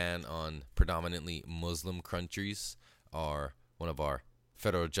travel ban on predominantly Muslim countries, one of our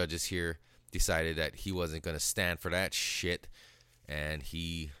federal judges here decided that he wasn't going to stand for that shit, and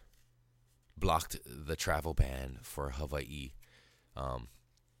he blocked the travel ban for Hawaii,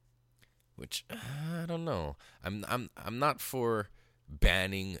 which I don't know. I'm not for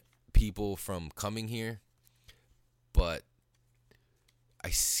banning people from coming here, but I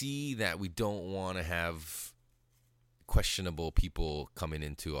see that we don't want to have questionable people coming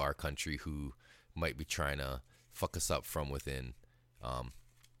into our country who might be trying to fuck us up from within.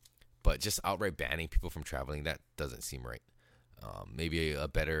 But just outright banning people from traveling, that doesn't seem right. Maybe a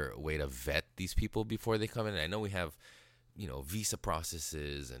better way to vet these people before they come in. I know we have, visa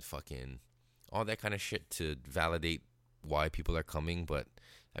processes and fucking all that kind of shit to validate why people are coming. But,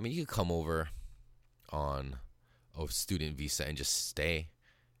 I mean, you could come over on a student visa and just stay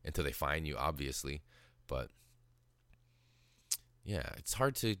until they find you, obviously. But Yeah, it's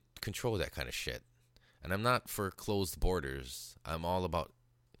hard to control that kind of shit. And I'm not for closed borders. I'm all about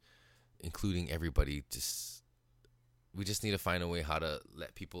including everybody. We just need to find a way how to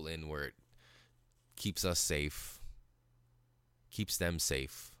let people in where it keeps us safe, keeps them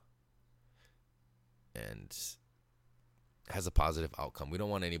safe, and has a positive outcome. We don't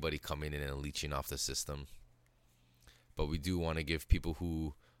want anybody coming in and leeching off the system, but we do want to give people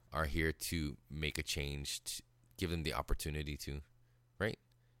who are here to make a change, to give them the opportunity to, right?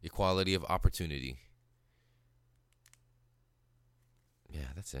 Equality of opportunity. Yeah,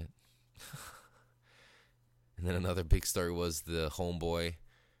 that's it. And then another big story was the homeboy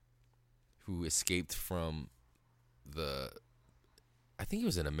who escaped from I think it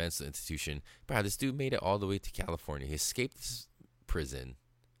was in a mental institution. Bro, this dude made it all the way to California. He escaped this prison,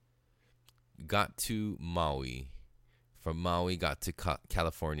 got to Maui. From Maui, got to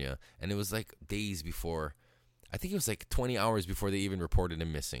California. And it was like days before, I think it was like 20 hours before they even reported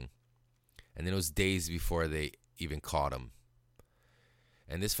him missing. And then it was days before they even caught him.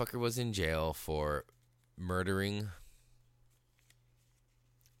 And this fucker was in jail for murdering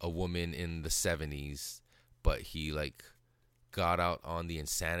a woman in the 70s, but he like got out on the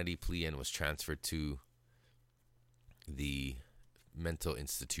insanity plea and was transferred to the mental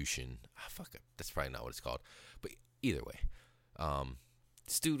institution. Fuck it, that's probably not what it's called, but either way,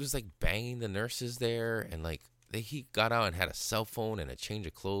 this dude was like banging the nurses there, and like he got out and had a cell phone and a change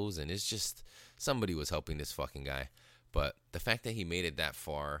of clothes, and it's just somebody was helping this fucking guy. But the fact that he made it that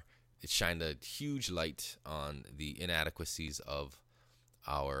far, it shined a huge light on the inadequacies of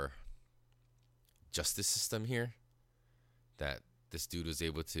our justice system here, that this dude was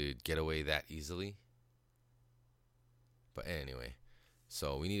able to get away that easily. But anyway,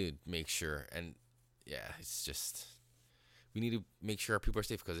 so we need to make sure, and yeah, it's just, we need to make sure our people are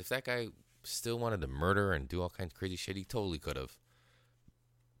safe, because if that guy still wanted to murder and do all kinds of crazy shit, he totally could have.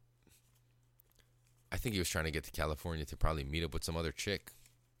 I think he was trying to get to California to probably meet up with some other chick.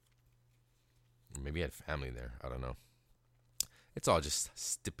 Maybe he had family there. I don't know. It's all just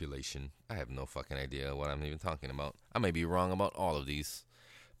stipulation. I have no fucking idea what I'm even talking about. I may be wrong about all of these,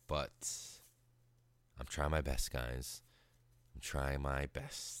 but I'm trying my best, guys. I'm trying my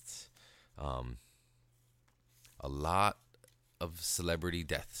best. A lot of celebrity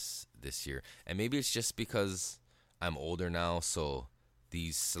deaths this year. And maybe it's just because I'm older now, so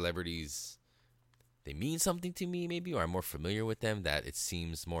these celebrities, they mean something to me maybe, or I'm more familiar with them, that it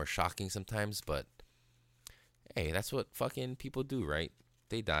seems more shocking sometimes. But hey, that's what fucking people do, right?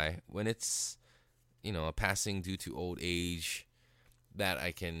 They die. When it's, a passing due to old age, that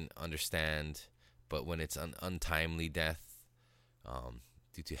I can understand. But when it's an untimely death,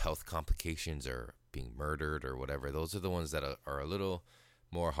 due to health complications or being murdered or whatever, those are the ones that are a little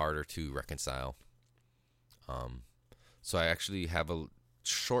more harder to reconcile. So I actually have a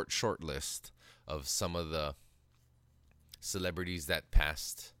short list of some of the celebrities that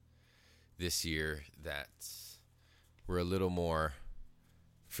passed this year that were a little more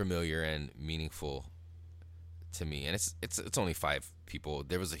familiar and meaningful to me. And it's only 5 people.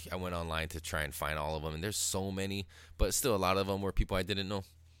 I went online to try and find all of them, and there's so many, but still a lot of them were people I didn't know.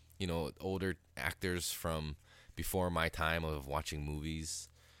 Older actors from before my time of watching movies.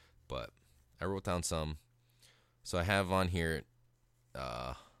 But I wrote down some. So I have on here,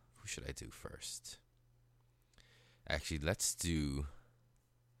 who should I do first? Actually, let's do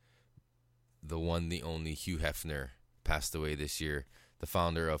the one, the only Hugh Hefner. Passed away this year. The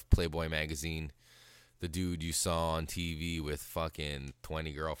founder of Playboy magazine. The dude you saw on TV with fucking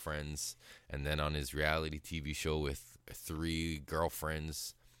 20 girlfriends, and then on his reality TV show with 3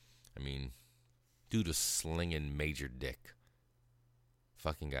 girlfriends. I mean, dude was slinging major dick.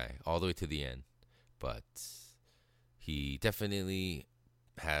 Fucking guy. All the way to the end. But he definitely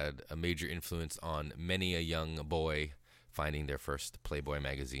had a major influence on many a young boy finding their first Playboy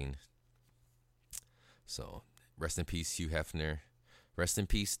magazine. So, rest in peace, Hugh Hefner. Rest in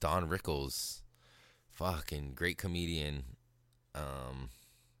peace, Don Rickles. Fucking great comedian.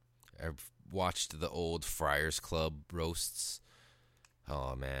 I've watched the old Friars Club roasts.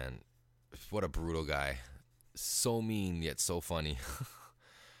 Oh, man. What a brutal guy. So mean, yet so funny.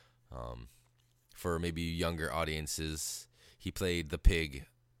 For maybe younger audiences, he played the piggy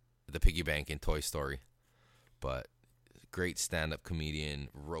bank in Toy Story. But great stand-up comedian,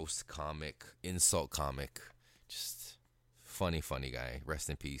 roast comic, insult comic. Just funny guy. Rest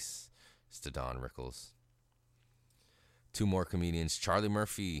in peace. It's to Don Rickles. 2 more comedians, Charlie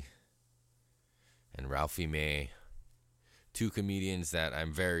Murphy and Ralphie May. 2 comedians that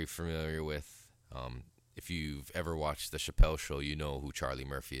I'm very familiar with. If you've ever watched The Chappelle Show, you know who Charlie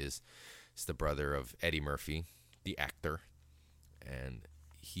Murphy is. It's the brother of Eddie Murphy, the actor. and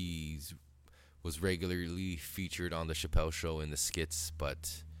he's was regularly featured on the Chappelle Show in the skits,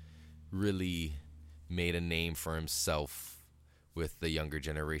 but really made a name for himself with the younger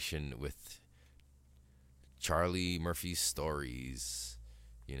generation with Charlie Murphy's stories.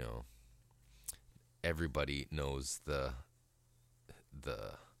 You know, everybody knows the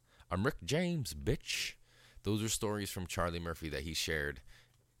I'm Rick James, bitch. Those are stories from Charlie Murphy that he shared.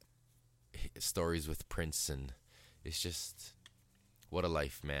 Stories with Prince, and it's just what a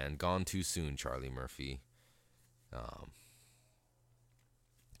life, man. Gone too soon, Charlie Murphy.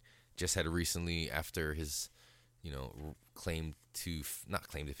 Just had recently, after his, not claim to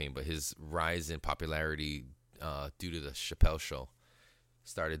fame, but his rise in popularity due to the Chappelle Show,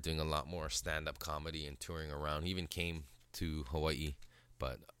 started doing a lot more stand-up comedy and touring around. He even came to Hawaii,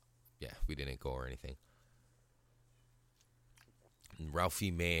 but yeah, we didn't go or anything. And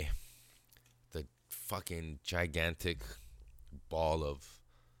Ralphie May, the fucking gigantic ball of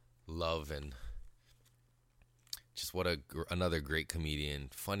love, and just what another great comedian.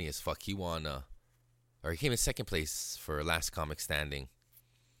 Funny as fuck. He won, he came in second place for Last Comic Standing.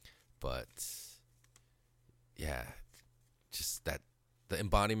 But yeah, just that the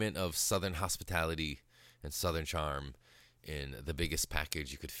embodiment of Southern hospitality and Southern charm in the biggest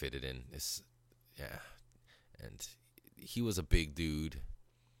package you could fit it in. And he was a big dude.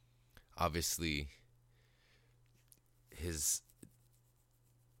 Obviously,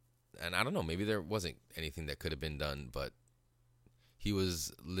 and I don't know, maybe there wasn't anything that could have been done, but he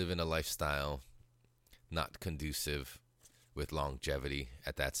was living a lifestyle not conducive with longevity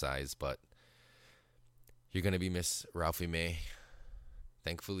at that size. But you're going to be Miss Ralphie May.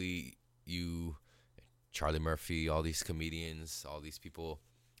 Thankfully, you, Charlie Murphy, all these comedians, all these people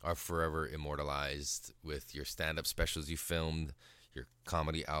are forever immortalized with your stand-up specials you filmed, your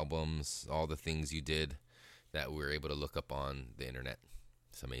comedy albums, all the things you did that we're able to look up on the internet.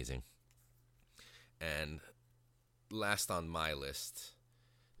 It's amazing. And last on my list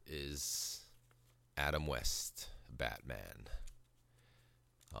is Adam West, Batman.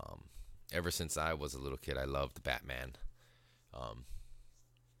 Ever since I was a little kid, I loved Batman.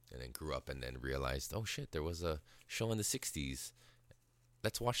 And then grew up and then realized, oh shit, there was a show in the 60s.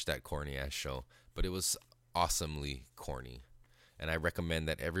 Let's watch that corny ass show. But it was awesomely corny. And I recommend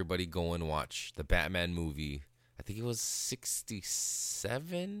that everybody go and watch the Batman movie. I think it was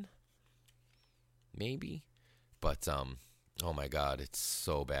 67, maybe. But, oh my God, it's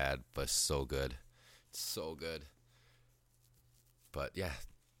so bad, but so good. It's so good. But yeah,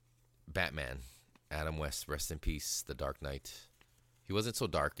 Batman, Adam West, rest in peace, The Dark Knight. He wasn't so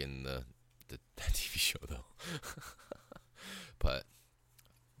dark in the TV show, though. But,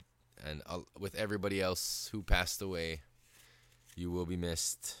 and with everybody else who passed away, you will be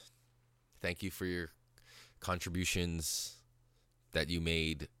missed. Thank you for your contributions that you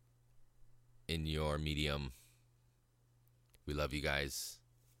made in your medium. We love you guys.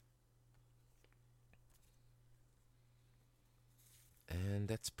 And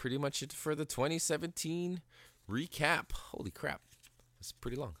that's pretty much it for the 2017 recap. Holy crap. That's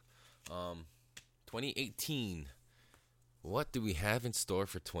pretty long. 2018. What do we have in store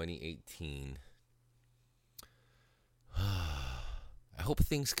for 2018? I hope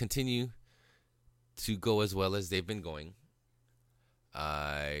things continue to go as well as they've been going.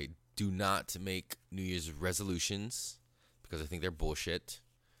 I do not make New Year's resolutions because I think they're bullshit.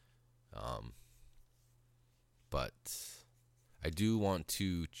 But I do want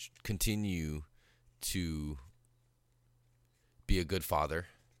to continue to be a good father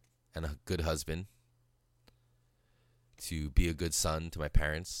and a good husband, to be a good son to my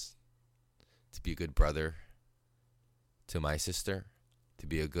parents, to be a good brother to my sister, to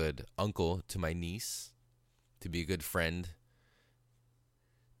be a good uncle to my niece, to be a good friend,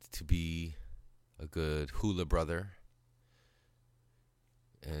 to be a good hula brother,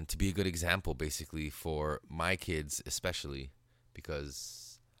 and to be a good example, basically, for my kids especially,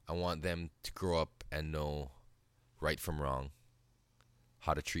 because I want them to grow up and know right from wrong,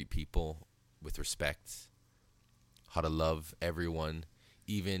 how to treat people with respect, how to love everyone,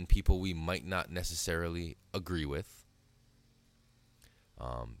 even people we might not necessarily agree with.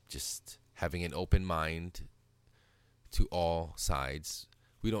 Just having an open mind to all sides.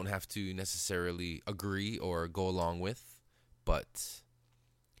 We don't have to necessarily agree or go along with, but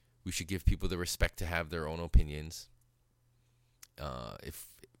we should give people the respect to have their own opinions. If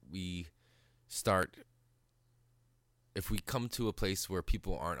we come to a place where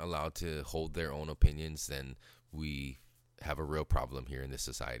people aren't allowed to hold their own opinions, then we have a real problem here in this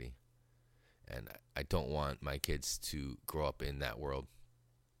society. And I don't want my kids to grow up in that world.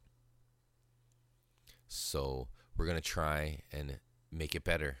 So we're going to try and make it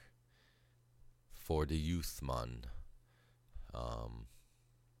better for the youth, man. I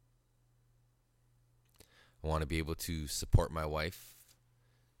want to be able to support my wife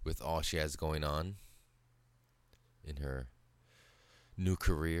with all she has going on in her new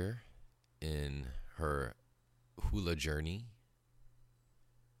career, in her hula journey.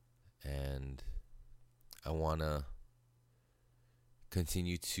 And I want to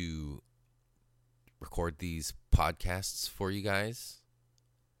continue to record these podcasts for you guys.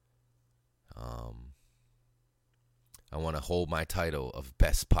 I want to hold my title of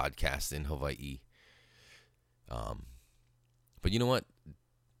best podcast in Hawaii. But you know what?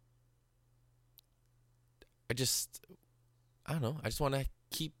 I don't know. I just want to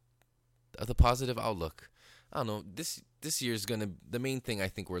keep the positive outlook. I don't know. This year is the main thing I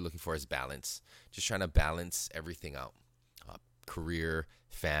think we're looking for is balance. Just trying to balance everything out. Career,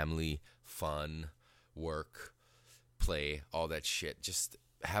 family, fun, work, play, all that shit. Just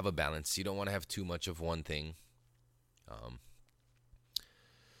have a balance. You don't want to have too much of one thing.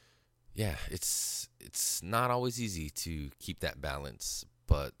 Yeah, it's not always easy to keep that balance,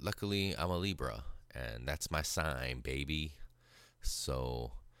 but luckily I'm a Libra, and that's my sign, baby.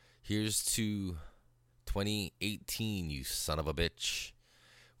 So here's to 2018, you son of a bitch.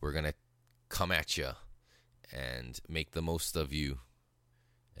 We're gonna come at you and make the most of you,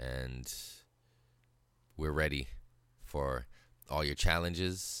 and we're ready for all your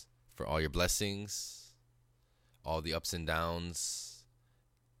challenges, for all your blessings, all the ups and downs.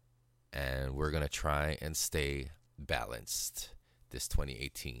 And we're going to try and stay balanced this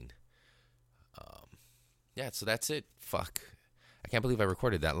 2018. Yeah, so that's it. Fuck. I can't believe I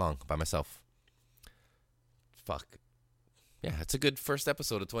recorded that long by myself. Fuck. Yeah, it's a good first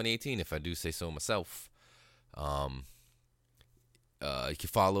episode of 2018, if I do say so myself. You can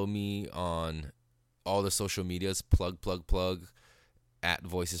follow me on all the social medias. Plug. At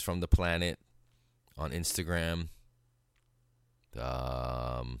Voices from the Planet on Instagram.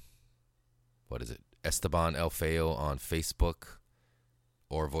 What is it? Esteban El Feo on Facebook,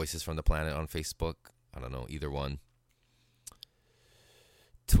 or Voices from the Planet on Facebook. I don't know, either one.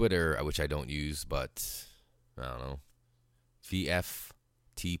 Twitter, which I don't use, but I don't know.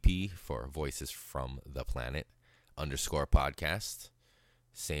 VFTP for Voices from the Planet _podcast.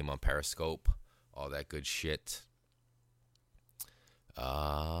 Same on Periscope. All that good shit.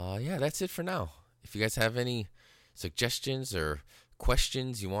 Yeah, that's it for now. If you guys have any suggestions or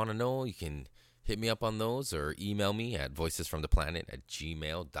questions you want to know, you can hit me up on those or email me at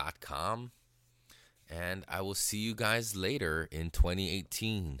voicesfromtheplanet@gmail.com. And I will see you guys later in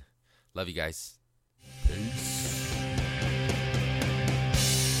 2018. Love you guys. Peace.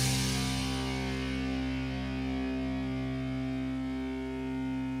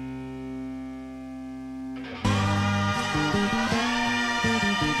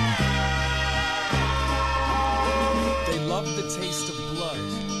 They love the taste of blood.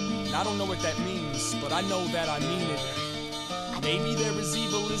 I don't know what that means, but I know that I mean it. Maybe they're as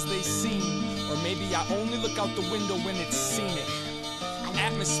evil as they seem, or maybe I only look out the window when it's scenic.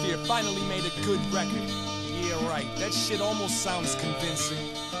 Atmosphere finally made a good record. Yeah, right, that shit almost sounds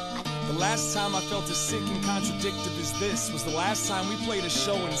convincing. The last time I felt as sick and contradictive as this was the last time we played a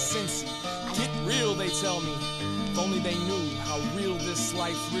show in Cincy. Get real, they tell me. If only they knew how real this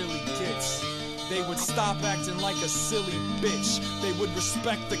life really gets. They would stop acting like a silly bitch. They would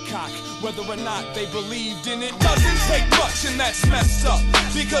respect the cock, whether or not they believed in it. Doesn't take much, and that's messed up,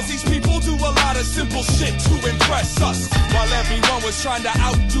 because these people do a lot of simple shit to impress us. While everyone was trying to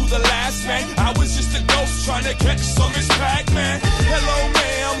outdo the last man, I was just a ghost trying to catch some Miss Pac-Man. Hello,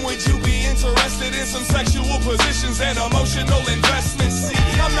 ma'am, would you be interested in some sexual positions and emotional investments? See,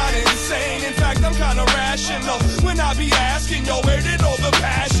 I'm not insane, in fact, I'm kinda rational. When I be asking, yo, where did all the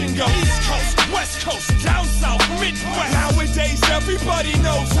passion go? East Coast, West Coast, down south, Midwest. Nowadays everybody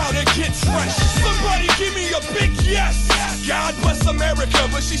knows how to get fresh. Somebody give me a big yes. God bless America,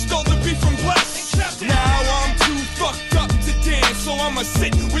 but she stole the beef from Bless. Now I'm too fucked up to dance, so I'ma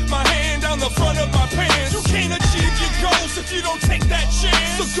sit with my hand on the front of my pants. You can't achieve your goals if you don't take that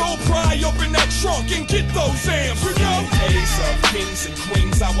chance. So go pry open that trunk and get those amps. You know, days of kings and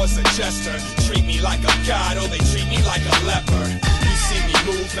queens, I was a jester. Treat me like a god, or they treat me like a leper. You see me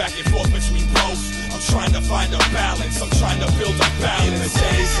move back and forth between both. I'm trying to find a balance, I'm trying to build a balance. In the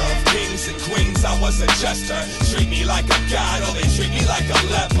days of kings and queens, I was a jester. Treat me like a god, or they treat me like a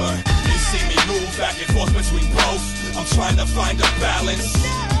leper. You see me move back and forth between both. I'm trying to find a balance.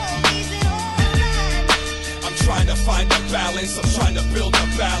 I'm trying to find a balance, I'm trying to build a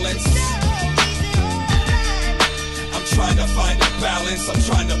balance. I'm trying to find a balance, I'm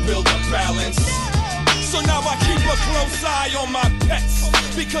trying to build a balance. So now I keep a close eye on my pets,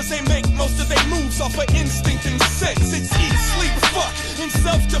 because they make most of their moves off of instinct and sense. It's eat, sleep, fuck, in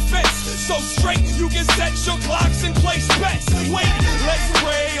self-defense. So straight, you can set your clocks and place bets. Wait, let's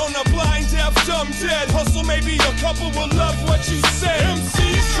pray on a blind, deaf, dumb, dead. Hustle, maybe a couple will love what you said.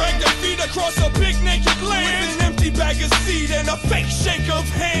 MCs drag their feet across a big naked land with an empty bag of seed and a fake shake of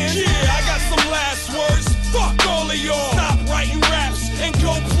hands. Yeah, I got some last words. Fuck all of y'all. Stop writing raps and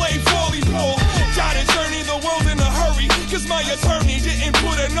go play volleyball. Gotta journey the world in a hurry, cause my attorney didn't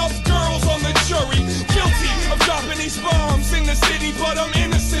put enough girls on the jury. Guilty of dropping these bombs in the city, but I'm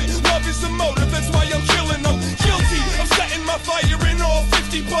innocent. Love is the motive, that's why I'm killing them. Guilty of setting my fire in all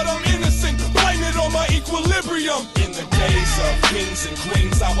 50, but I'm innocent. Blame it on my equilibrium. In the days of kings and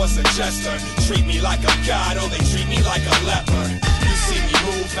queens, I was a jester. Treat me like a god or they treat me like a leper. You see me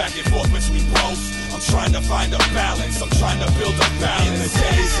move back and forth between both. I'm trying to find a balance, I'm trying to build a balance. In the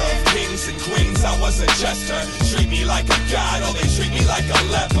days of kings and queens, I was a jester. Treat me like a god or they treat me like a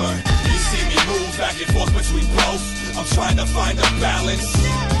leper. You see me move back and forth between both. I'm trying to find a balance.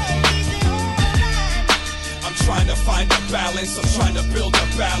 I'm trying to find a balance, I'm trying to build a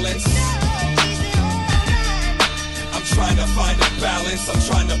balance. I'm trying to find a balance, I'm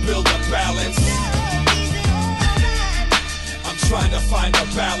trying to build a balance. I'm trying to find a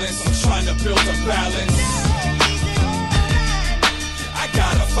balance, I'm trying to build a balance. I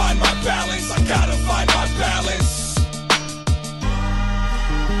gotta find my balance, I gotta find my balance.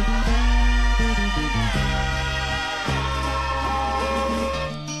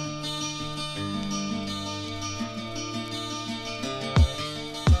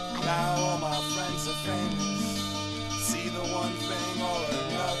 Now all my friends are famous. See the one thing or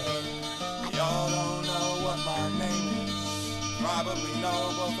another. Y'all don't know what my name is. Probably know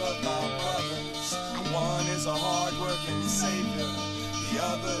both of my brothers. One is a hard-working savior, the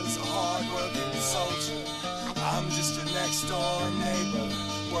other's a hard-working soldier. I'm just your next-door neighbor,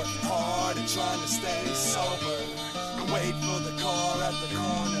 working hard and trying to stay sober. Wait for the car at the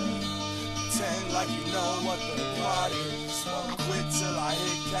corner, pretend like you know what the plot is. Won't quit till I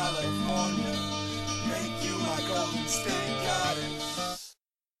hit California, make you my Golden State guy.